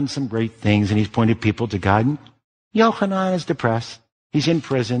 He's done some great things, and he's pointed people to God. And Yochanan is depressed. He's in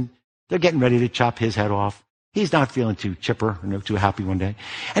prison. They're getting ready to chop his head off. He's not feeling too chipper or too happy one day.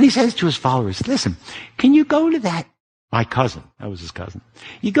 And he says to his followers, listen, can you go to my cousin? That was his cousin.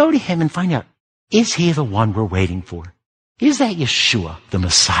 You go to him and find out, is he the one we're waiting for? Is that Yeshua, the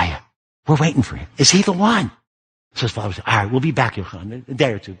Messiah? We're waiting for him. Is he the one? So his followers say, all right, we'll be back, Yochanan, a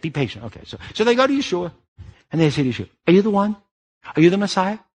day or two. Be patient. Okay, so they go to Yeshua, and they say to Yeshua, are you the one? Are you the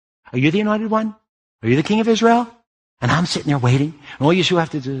Messiah? Are you the anointed one? Are you the King of Israel? And I'm sitting there waiting. And all Yeshua have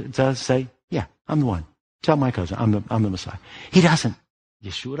to do is say, yeah, I'm the one. Tell my cousin, I'm the Messiah. He doesn't.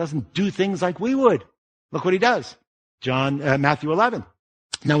 Yeshua doesn't do things like we would. Look what he does. Matthew 11.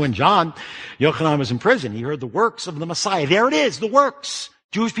 Now when Yochanan was in prison, he heard the works of the Messiah. There it is, the works.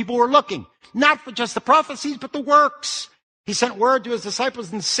 Jewish people were looking, not for just the prophecies, but the works. He sent word to his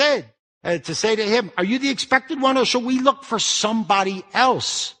disciples and said, to say to him, are you the expected one, or shall we look for somebody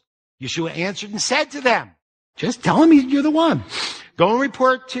else? Yeshua answered and said to them, just tell him you're the one. Go and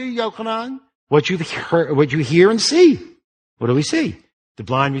report to Yochanan what you hear and see. What do we see? The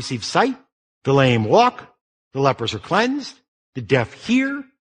blind receive sight, the lame walk, the lepers are cleansed, the deaf hear,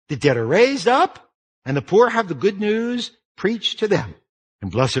 the dead are raised up, and the poor have the good news preached to them. And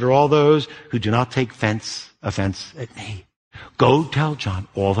blessed are all those who do not take offense at me. Go tell John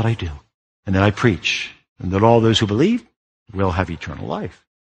all that I do. And that I preach, and that all those who believe will have eternal life.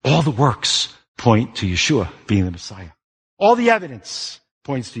 All the works point to Yeshua being the Messiah. All the evidence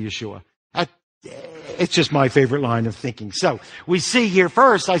points to Yeshua. It's just my favorite line of thinking. So we see here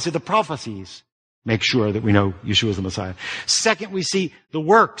first, I said the prophecies make sure that we know Yeshua is the Messiah. Second, we see the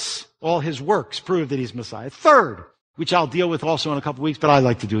works. All his works prove that he's Messiah. Third, which I'll deal with also in a couple of weeks, but I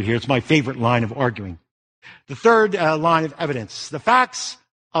like to do it here. It's my favorite line of arguing. The third line of evidence, the facts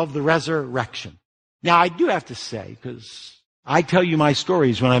of the resurrection. Now, I do have to say, because I tell you my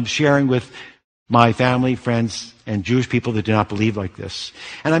stories when I'm sharing with my family, friends, and Jewish people that do not believe like this.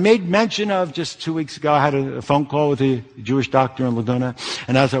 And I made mention of, just 2 weeks ago, I had a phone call with a Jewish doctor in Laguna,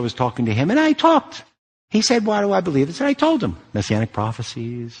 and as I was talking to him, and I talked, he said, why do I believe this? And I told him Messianic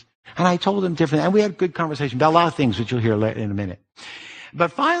prophecies, and I told him different, and we had a good conversation about a lot of things, which you'll hear in a minute.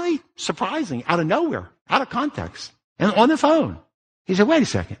 But finally, surprisingly, out of nowhere, out of context, and on the phone, he said, wait a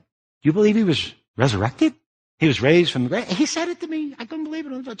second. You believe he was resurrected? He was raised from the grave? He said it to me. I couldn't believe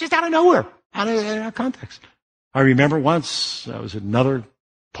it. Just out of nowhere, out of context. I remember once I was at another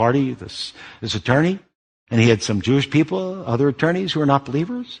party, this attorney, and he had some Jewish people, other attorneys who were not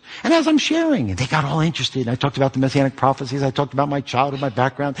believers. And as I'm sharing, and they got all interested. I talked about the Messianic prophecies. I talked about my childhood, my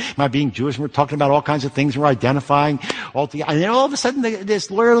background, my being Jewish. And we're talking about all kinds of things. We're identifying all together. And then all of a sudden,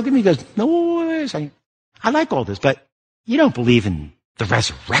 this lawyer looked at me and goes, no, I like all this, but you don't believe in the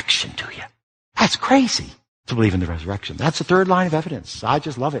resurrection, do you? That's crazy to believe in the resurrection. That's the third line of evidence. I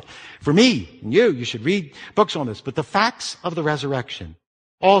just love it. For me and you should read books on this. But the facts of the resurrection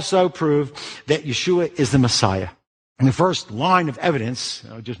also prove that Yeshua is the Messiah. And the first line of evidence,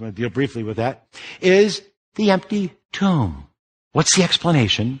 I just want to deal briefly with that, is the empty tomb. What's the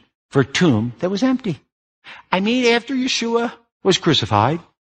explanation for a tomb that was empty? I mean, after Yeshua was crucified,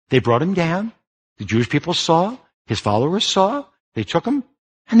 they brought him down. The Jewish people saw, his followers saw, they took him,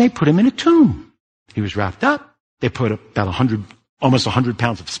 and they put him in a tomb. He was wrapped up. They put about 100 almost 100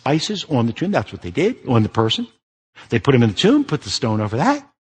 pounds of spices on the tomb. That's what they did on the person. They put him in the tomb, put the stone over that.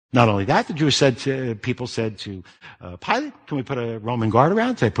 Not only that, the Jewish people said to Pilate, can we put a Roman guard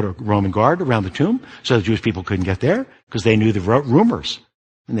around? So they put a Roman guard around the tomb so the Jewish people couldn't get there because they knew the rumors.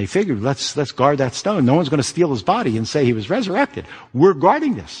 And they figured, let's guard that stone. No one's going to steal his body and say he was resurrected. We're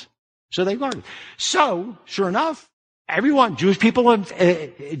guarding this. So they guarded. So, sure enough, everyone, Jewish people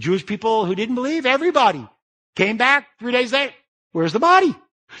who didn't believe, everybody came back 3 days later. Where's the body?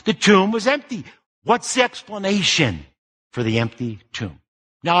 The tomb was empty. What's the explanation for the empty tomb?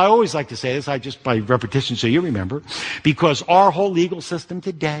 Now, I always like to say this, just by repetition so you remember, because our whole legal system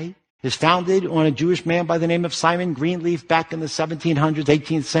today is founded on a Jewish man by the name of Simon Greenleaf back in the 1700s,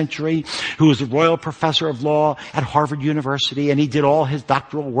 18th century, who was a royal professor of law at Harvard University, and he did all his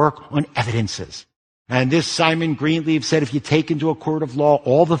doctoral work on evidences. And this Simon Greenleaf said, if you take into a court of law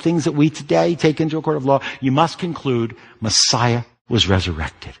all the things that we today take into a court of law, you must conclude Messiah was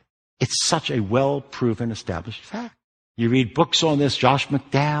resurrected. It's such a well-proven, established fact. You read books on this, Josh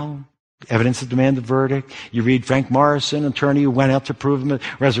McDowell, Evidence to Demand the Verdict. You read Frank Morrison, attorney who went out to prove the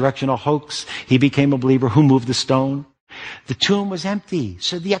resurrection a hoax. He became a believer. Who moved the stone? The tomb was empty.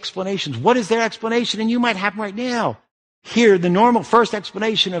 So the explanations, what is their explanation? And you might have them right now. Here, the normal first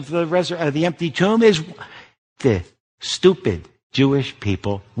explanation of the empty tomb is the stupid Jewish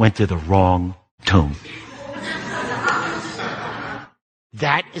people went to the wrong tomb.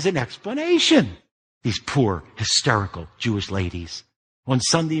 That is an explanation. These poor, hysterical Jewish ladies. On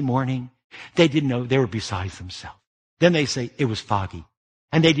Sunday morning, they didn't know, they were beside themselves. Then they say it was foggy,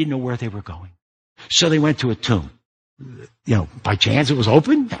 and they didn't know where they were going. So they went to a tomb. By chance it was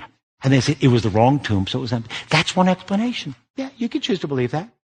open, and they said it was the wrong tomb, so it was empty. That's one explanation. Yeah, you could choose to believe that.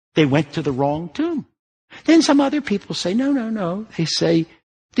 They went to the wrong tomb. Then some other people say, no. They say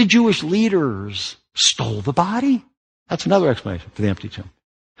the Jewish leaders stole the body. That's another explanation for the empty tomb.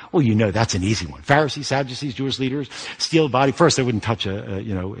 Well, that's an easy one. Pharisees, Sadducees, Jewish leaders steal the body. First, they wouldn't touch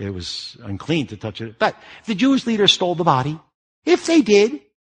it was unclean to touch it. But the Jewish leaders stole the body. If they did,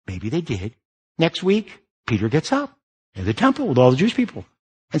 maybe they did. Next week, Peter gets up in the temple with all the Jewish people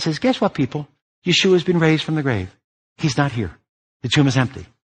and says, guess what, people? Yeshua has been raised from the grave. He's not here. The tomb is empty.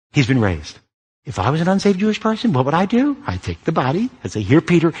 He's been raised. If I was an unsaved Jewish person, what would I do? I'd take the body and say, here,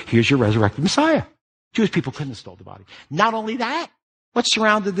 Peter, here's your resurrected Messiah. Jewish people couldn't have stole the body. Not only that, what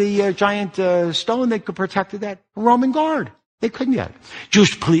surrounded the giant stone that could protect that? A Roman guard. They couldn't get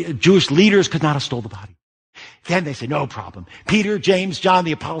it. Jewish leaders could not have stole the body. Then they said, no problem. Peter, James, John,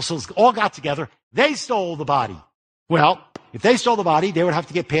 the apostles all got together. They stole the body. Well, if they stole the body, they would have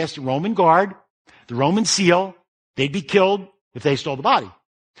to get past the Roman guard, the Roman seal. They'd be killed if they stole the body.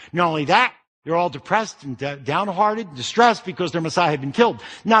 Not only that, they're all depressed and downhearted, distressed because their Messiah had been killed.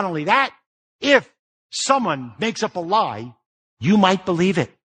 Not only that, if someone makes up a lie, you might believe it.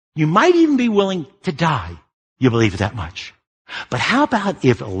 You might even be willing to die. You believe it that much. But how about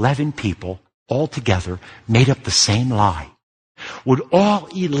if 11 people all together made up the same lie? Would all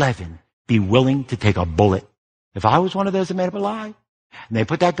 11 be willing to take a bullet? If I was one of those that made up a lie, and they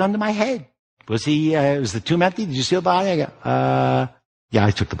put that gun to my head, was the tomb empty? Did you steal the body? I go, yeah,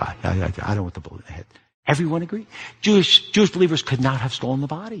 I took the body. I don't want the bullet in the head. Everyone agreed. Jewish believers could not have stolen the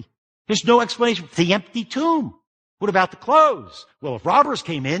body. There's no explanation for the empty tomb. What about the clothes? Well, if robbers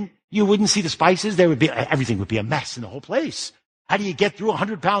came in, you wouldn't see the spices. Everything would be a mess in the whole place. How do you get through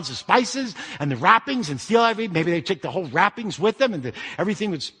 100 pounds of spices and the wrappings and steal everything? Maybe they took the whole wrappings with them and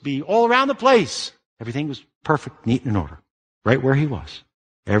everything would be all around the place. Everything was perfect, neat, and in order. Right where he was.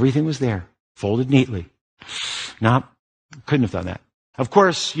 Everything was there, folded neatly. No, couldn't have done that. Of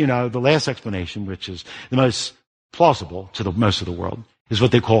course, the last explanation, which is the most plausible to most of the world, is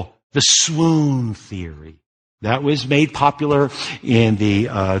what they call the swoon theory. That was made popular in the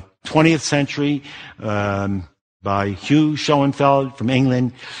 20th century by Hugh Schoenfeld from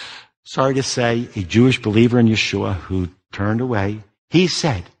England. Sorry to say, a Jewish believer in Yeshua who turned away. He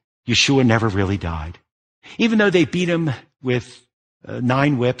said Yeshua never really died. Even though they beat him with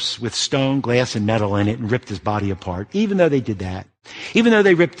 9 whips with stone, glass, and metal in it and ripped his body apart. Even though they did that. Even though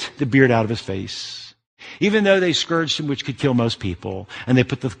they ripped the beard out of his face. Even though they scourged him, which could kill most people, and they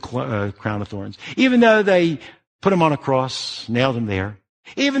put the crown of thorns. Even though they put him on a cross, nailed him there.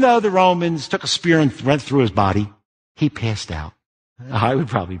 Even though the Romans took a spear and went through his body, he passed out. I would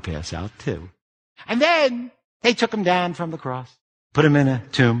probably pass out too. And then they took him down from the cross, put him in a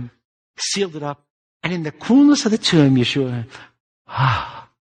tomb, sealed it up, and in the coolness of the tomb, Yeshua,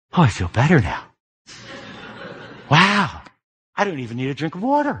 I feel better now. Wow. I don't even need a drink of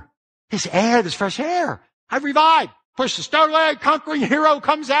water. This air, this fresh air. I've revived. Push the stone away, conquering hero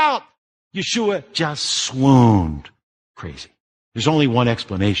comes out. Yeshua just swooned. Crazy. There's only one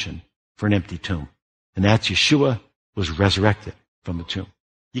explanation for an empty tomb, and that's Yeshua was resurrected from the tomb.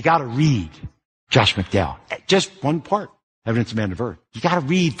 You got to read Josh McDowell. Just one part, Evidence of Man of Earth. You got to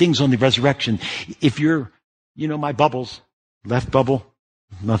read things on the resurrection. If you're, my bubbles, left bubble,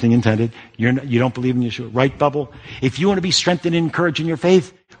 nothing intended. You don't believe in Yeshua. Right bubble. If you want to be strengthened and encouraged in your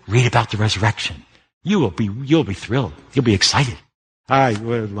faith, read about the resurrection. You'll be thrilled. You'll be excited. All right,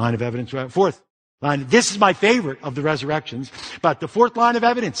 line of evidence. Fourth line. This is my favorite of the resurrections. But the fourth line of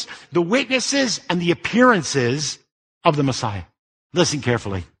evidence, the witnesses and the appearances of the Messiah. Listen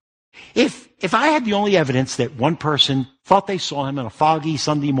carefully. If I had the only evidence that one person thought they saw him on a foggy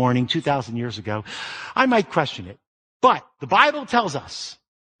Sunday morning 2,000 years ago, I might question it. But the Bible tells us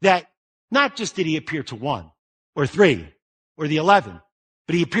that not just did he appear to 1 or 3 or the 11,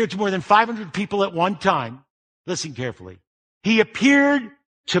 but he appeared to more than 500 people at one time. Listen carefully. He appeared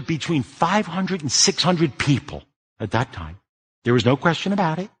to between 500 and 600 people at that time. There was no question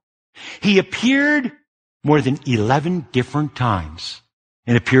about it. He appeared more than 11 different times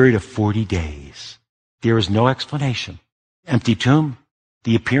in a period of 40 days. There is no explanation. Empty tomb,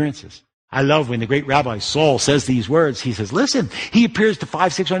 the appearances. I love when the great Rabbi Saul says these words. He says, listen, he appears to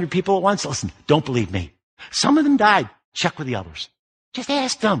 500-600 people at once. Listen, don't believe me. Some of them died. Check with the others. Just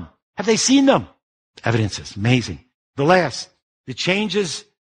ask them. Have they seen them? Evidences. Amazing. The last, the changes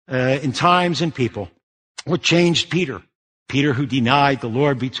in times and people. What changed Peter? Peter who denied the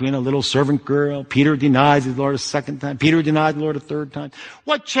Lord between a little servant girl. Peter denied the Lord a second time. Peter denied the Lord a third time.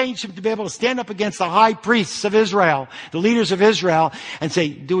 What changed him to be able to stand up against the high priests of Israel, the leaders of Israel, and say,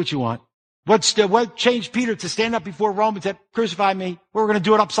 do what you want? What changed Peter to stand up before Rome and say, crucify me? We're going to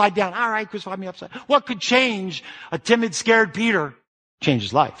do it upside down. All right, crucify me upside down. What could change a timid, scared Peter? Change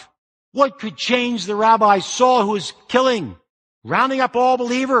his life. What could change the Rabbi Saul who was killing, rounding up all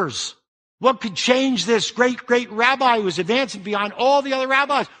believers? What could change this great, great rabbi who was advancing beyond all the other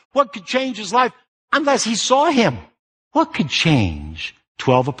rabbis? What could change his life unless he saw him? What could change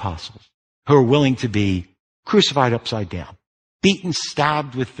 12 apostles who are willing to be crucified upside down, beaten,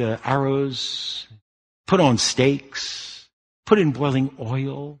 stabbed with the arrows, put on stakes, put in boiling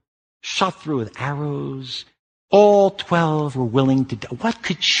oil, shot through with arrows? All 12 were willing to die. What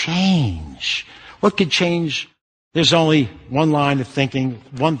could change? What could change? There's only one line of thinking,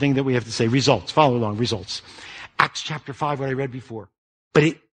 one thing that we have to say. Results. Follow along. Results. Acts chapter 5, what I read before.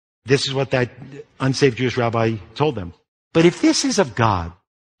 But this is what that unsaved Jewish rabbi told them. But if this is of God,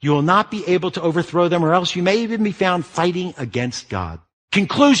 you will not be able to overthrow them, or else you may even be found fighting against God.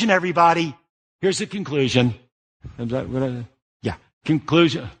 Conclusion, everybody. Here's the conclusion.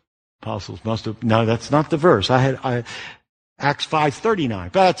 Conclusion. Apostles must have, no, that's not the verse. Acts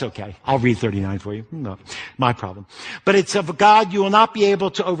 5:39, but that's okay. I'll read 39 for you. No, my problem. But it's of God, you will not be able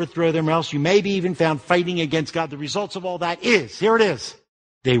to overthrow them, or else you may be even found fighting against God. The results of all that is, here it is.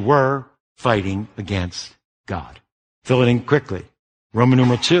 They were fighting against God. Fill it in quickly. Roman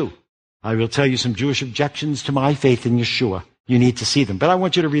numeral 2. I will tell you some Jewish objections to my faith in Yeshua. You need to see them. But I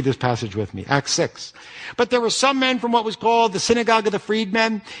want you to read this passage with me. Acts 6. But there were some men from what was called the synagogue of the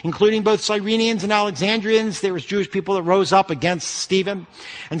freedmen, including both Cyrenians and Alexandrians. There was Jewish people that rose up against Stephen.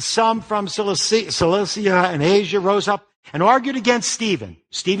 And some from Cilicia and Asia rose up and argued against Stephen.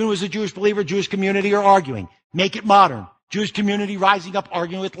 Stephen was a Jewish believer. Jewish community are arguing. Make it modern. Jewish community rising up,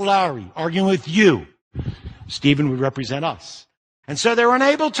 arguing with Larry, arguing with you. Stephen would represent us. And so they were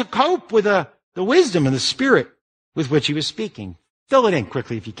unable to cope with the wisdom and the spirit with which he was speaking. Fill it in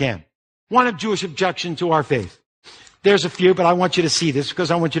quickly if you can. One of Jewish objection to our faith. There's a few, but I want you to see this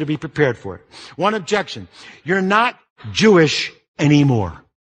because I want you to be prepared for it. One objection. You're not Jewish anymore.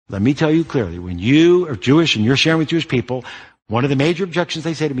 Let me tell you clearly, when you are Jewish and you're sharing with Jewish people, one of the major objections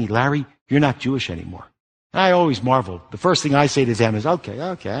they say to me, Larry, you're not Jewish anymore. And I always marvel. The first thing I say to them is, okay,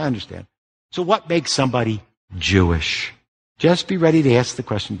 I understand. So what makes somebody Jewish? Just be ready to ask the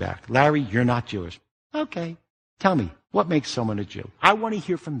question back. Larry, you're not Jewish. Okay. Tell me, what makes someone a Jew? I want to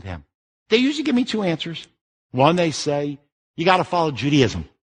hear from them. They usually give me two answers. One, they say, you got to follow Judaism.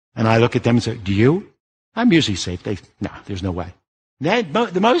 And I look at them and say, do you? I'm usually safe. No, there's no way. Then,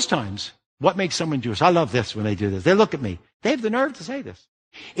 the most times, what makes someone Jewish? I love this when they do this. They look at me. They have the nerve to say this.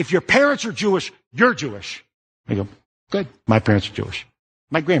 If your parents are Jewish, you're Jewish. I go, good. My parents are Jewish.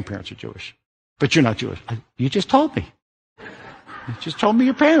 My grandparents are Jewish. But you're not Jewish. You just told me. You just told me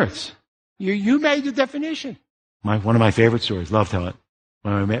your parents. You made the definition. One of my favorite stories, love telling it,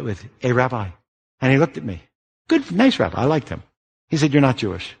 when I met with a rabbi. And he looked at me. Good, nice rabbi. I liked him. He said, you're not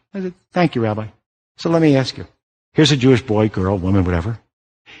Jewish. I said, thank you, Rabbi. So let me ask you. Here's a Jewish boy, girl, woman, whatever.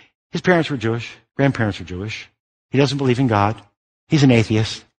 His parents were Jewish. Grandparents were Jewish. He doesn't believe in God. He's an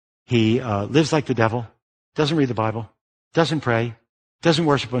atheist. He lives like the devil. Doesn't read the Bible. doesn't pray, doesn't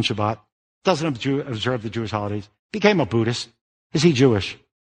worship on Shabbat, doesn't observe the Jewish holidays, became a Buddhist. Is he Jewish?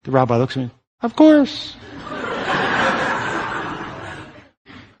 The rabbi looks at me. Of course.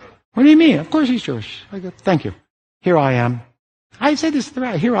 What do you mean? Of course he's Jewish. I go, thank you. Here I am. I say this to the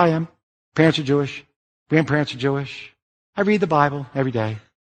rabbi. Here I am. Parents are Jewish. Grandparents are Jewish. I read the Bible every day.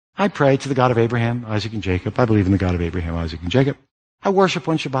 I pray to the God of Abraham, Isaac, and Jacob. I believe in the God of Abraham, Isaac, and Jacob. I worship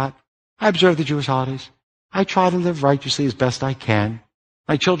on Shabbat. I observe the Jewish holidays. I try to live righteously as best I can.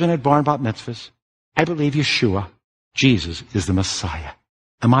 My children had bar and bat mitzvahs. I believe Yeshua, Jesus, is the Messiah.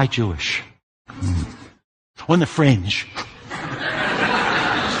 Am I Jewish? On the fringe.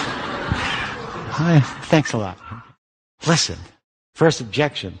 Thanks a lot. Listen, first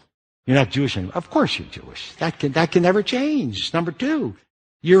objection, you're not Jewish anymore. Of course you're Jewish. That can never change. Number two,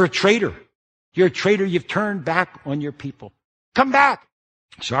 you're a traitor. You're a traitor. You've turned back on your people. Come back.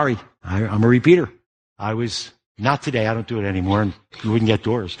 Sorry, I'm a repeater. I was, not today, I don't do it anymore, and you wouldn't get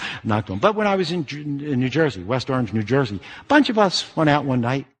doors knocked on. But when I was in New Jersey, West Orange, New Jersey, a bunch of us went out one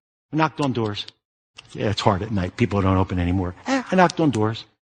night, knocked on doors. Yeah, it's hard at night. People don't open anymore. I knocked on doors.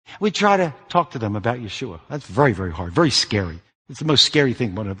 We try to talk to them about Yeshua. That's very, very hard, very scary. It's the most scary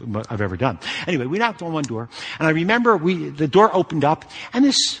thing I've ever done. Anyway, we knocked on one door, and I remember the door opened up, and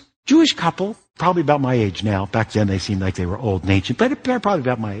this Jewish couple, probably about my age now, back then they seemed like they were old and ancient, but they're probably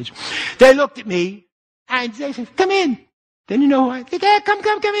about my age. They looked at me, and they said, come in. Then you know who they said,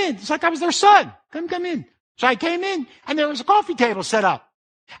 come in. It's like I was their son. Come in. So I came in, and there was a coffee table set up.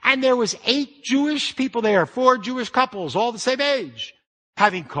 And there was 8 Jewish people there, 4 Jewish couples, all the same age,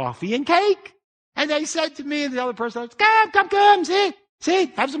 having coffee and cake. And they said to me and the other person, come, sit,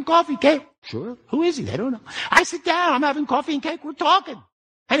 have some coffee, cake. Sure. Who is he? They don't know. I sit down, I'm having coffee and cake, we're talking.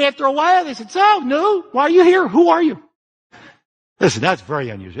 And after a while, they said, so, no, why are you here? Who are you? Listen, that's very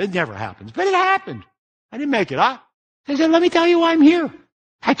unusual. It never happens, but it happened. I didn't make it up. They said, let me tell you why I'm here.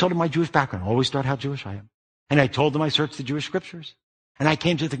 I told them my Jewish background. I always start how Jewish I am. And I told them I searched the Jewish scriptures. And I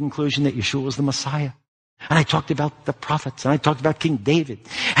came to the conclusion that Yeshua was the Messiah. And I talked about the prophets, and I talked about King David.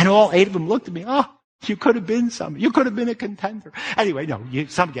 And all 8 of them looked at me, oh, you could have been something. You could have been a contender. Anyway, no,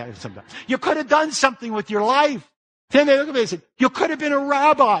 some guys. You could have done something with your life. Then they looked at me and said, you could have been a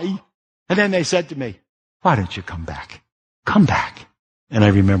rabbi. And then they said to me, why don't you come back? Come back. And I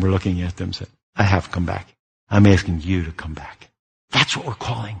remember looking at them and said, I have come back. I'm asking you to come back. That's what we're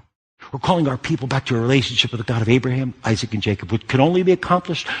calling. We're calling our people back to a relationship with the God of Abraham, Isaac, and Jacob, which can only be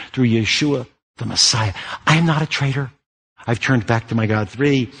accomplished through Yeshua, the Messiah. I am not a traitor. I've turned back to my God.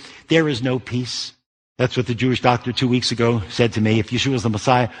 3, there is no peace. That's what the Jewish doctor 2 weeks ago said to me. If Yeshua is the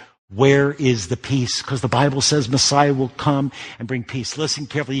Messiah, where is the peace? Because the Bible says Messiah will come and bring peace. Listen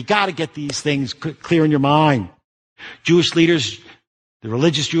carefully. You got to get these things clear in your mind. Jewish leaders, the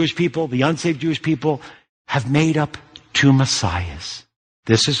religious Jewish people, the unsaved Jewish people have made up 2 messiahs.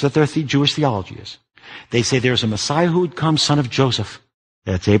 This is what their Jewish theology is. They say there's a Messiah who would come, son of Joseph.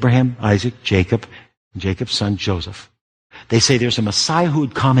 That's Abraham, Isaac, Jacob, and Jacob's son Joseph. They say there's a Messiah who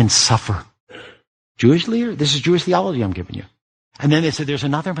would come and suffer. Jewish leader, this is Jewish theology I'm giving you. And then they say there's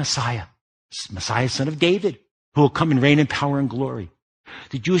another Messiah, Messiah, son of David, who will come and reign in power and glory.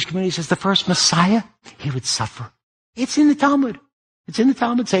 The Jewish community says the first Messiah, he would suffer. It's in the Talmud. It's in the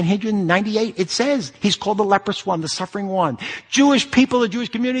Talmud, Sanhedrin 98. It says he's called the leprous one, the suffering one. Jewish people, the Jewish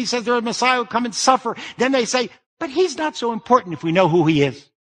community says there's a Messiah who will come and suffer. Then they say, but he's not so important if we know who he is.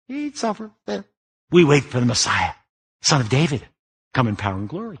 He'd suffer. We wait for the Messiah, son of David, come in power and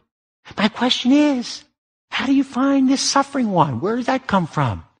glory. My question is, how do you find this suffering one? Where does that come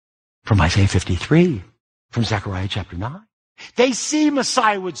from? From Isaiah 53, from Zechariah chapter 9. They see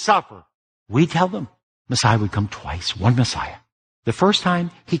Messiah would suffer. We tell them Messiah would come twice, one Messiah. The first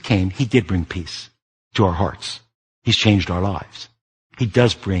time he came, he did bring peace to our hearts. He's changed our lives. He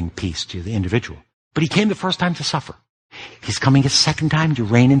does bring peace to the individual. But he came the first time to suffer. He's coming a second time to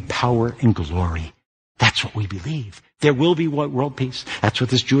reign in power and glory. That's what we believe. There will be world peace. That's what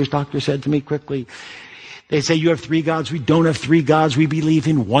this Jewish doctor said to me quickly. They say you have 3 gods. We don't have 3 gods. We believe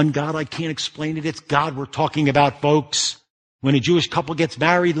in one God. I can't explain it. It's God we're talking about, folks. When a Jewish couple gets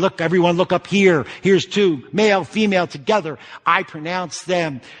married, look, everyone look up here. Here's 2, male, female together. I pronounce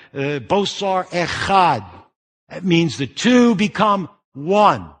them Bosar Echad. That means the 2 become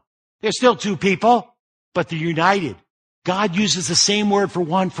 1. They're still 2 people, but they're united. God uses the same word for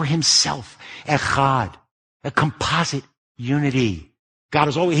one for himself. Echad. A composite unity. God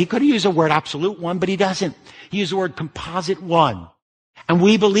is always, he could have used the word absolute one, but he doesn't. He used the word composite one. And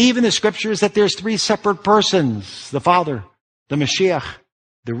we believe in the scriptures that there's 3 separate persons. The Father, the Mashiach,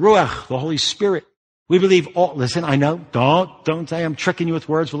 the Ruach, the Holy Spirit. We believe all, listen, I know, don't say I'm tricking you with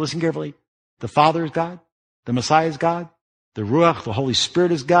words, but listen carefully. The Father is God. The Messiah is God. The Ruach, the Holy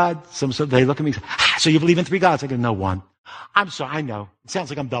Spirit is God. Some they look at me and say, so you believe in three gods? I go, no, one. I'm sorry, I know. It sounds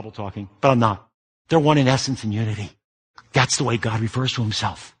like I'm double talking, but I'm not. They're one in essence and unity. That's the way God refers to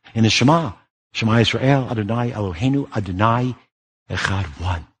himself. In the Shema, Shema Yisrael, Adonai, Eloheinu, Adonai, Echad,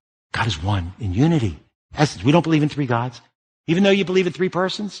 one. God is one in unity. Essence, we don't believe in three gods. Even though you believe in three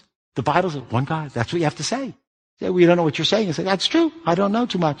persons, the Bible says one God. That's what you have to say. Say, well, you don't know what you're saying. You say, that's true. I don't know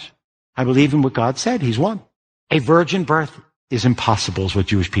too much. I believe in what God said. He's one. A virgin birth is impossible, is what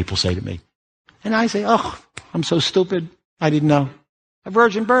Jewish people say to me. And I say, oh, I'm so stupid. I didn't know. A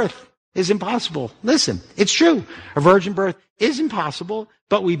virgin birth is impossible. Listen, it's true. A virgin birth is impossible,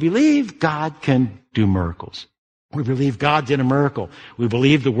 but we believe God can do miracles. We believe God did a miracle. We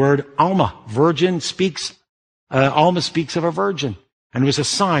believe the word Alma, virgin, speaks, Alma speaks of a virgin. And it was a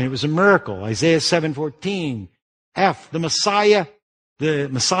sign. It was a miracle. Isaiah 7:14. The Messiah,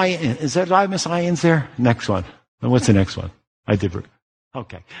 is that five Messiahs there? Next one. And what's the next one? I did.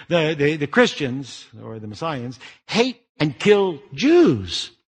 Okay. The Christians, or the Messiahs, hate and kill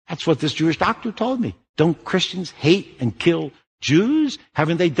Jews. That's what this Jewish doctor told me. Don't Christians hate and kill Jews?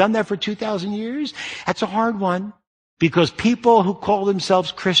 Haven't they done that for 2,000 years? That's a hard one, because people who call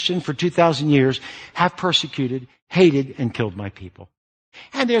themselves Christian for 2,000 years have persecuted, hated, and killed my people.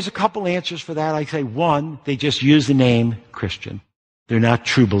 And there's a couple answers for that. I say, one, they just use the name Christian. They're not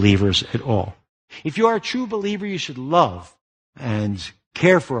true believers at all. If you are a true believer, you should love and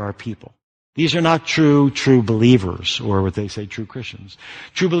care for our people. These are not true believers, or what they say, true Christians.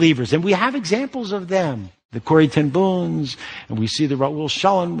 True believers. And we have examples of them. The Corrie ten Boons, and we see the Raoul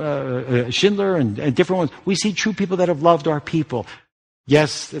Schindler and different ones. We see true people that have loved our people.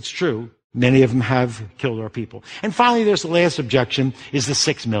 Yes, that's true. Many of them have killed our people. And finally, there's the last objection, is the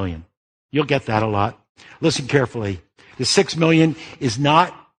 6 million. You'll get that a lot. Listen carefully. The 6 million is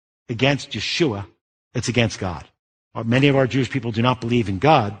not against Yeshua. It's against God. Many of our Jewish people do not believe in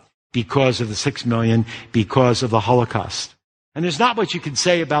God because of the 6 million, because of the Holocaust. And there's not much you can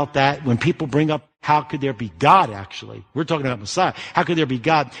say about that when people bring up, how could there be God, actually? We're talking about Messiah. How could there be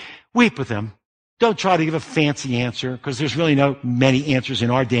God? Weep with them. Don't try to give a fancy answer, because there's really no many answers in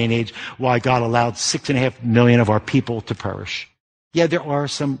our day and age why God allowed 6.5 million of our people to perish. Yeah, there are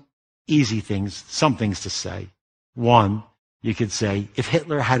some easy things, some things to say. One, you could say, if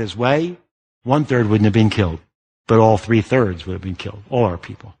Hitler had his way, 1/3 wouldn't have been killed, but all 3/3 would have been killed, all our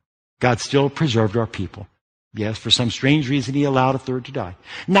people. God still preserved our people. Yes, for some strange reason, he allowed 1/3 to die.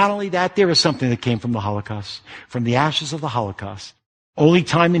 Not only that, there is something that came from the Holocaust, from the ashes of the Holocaust. Only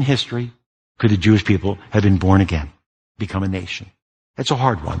time in history could the Jewish people have been born again, become a nation. That's a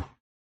hard one.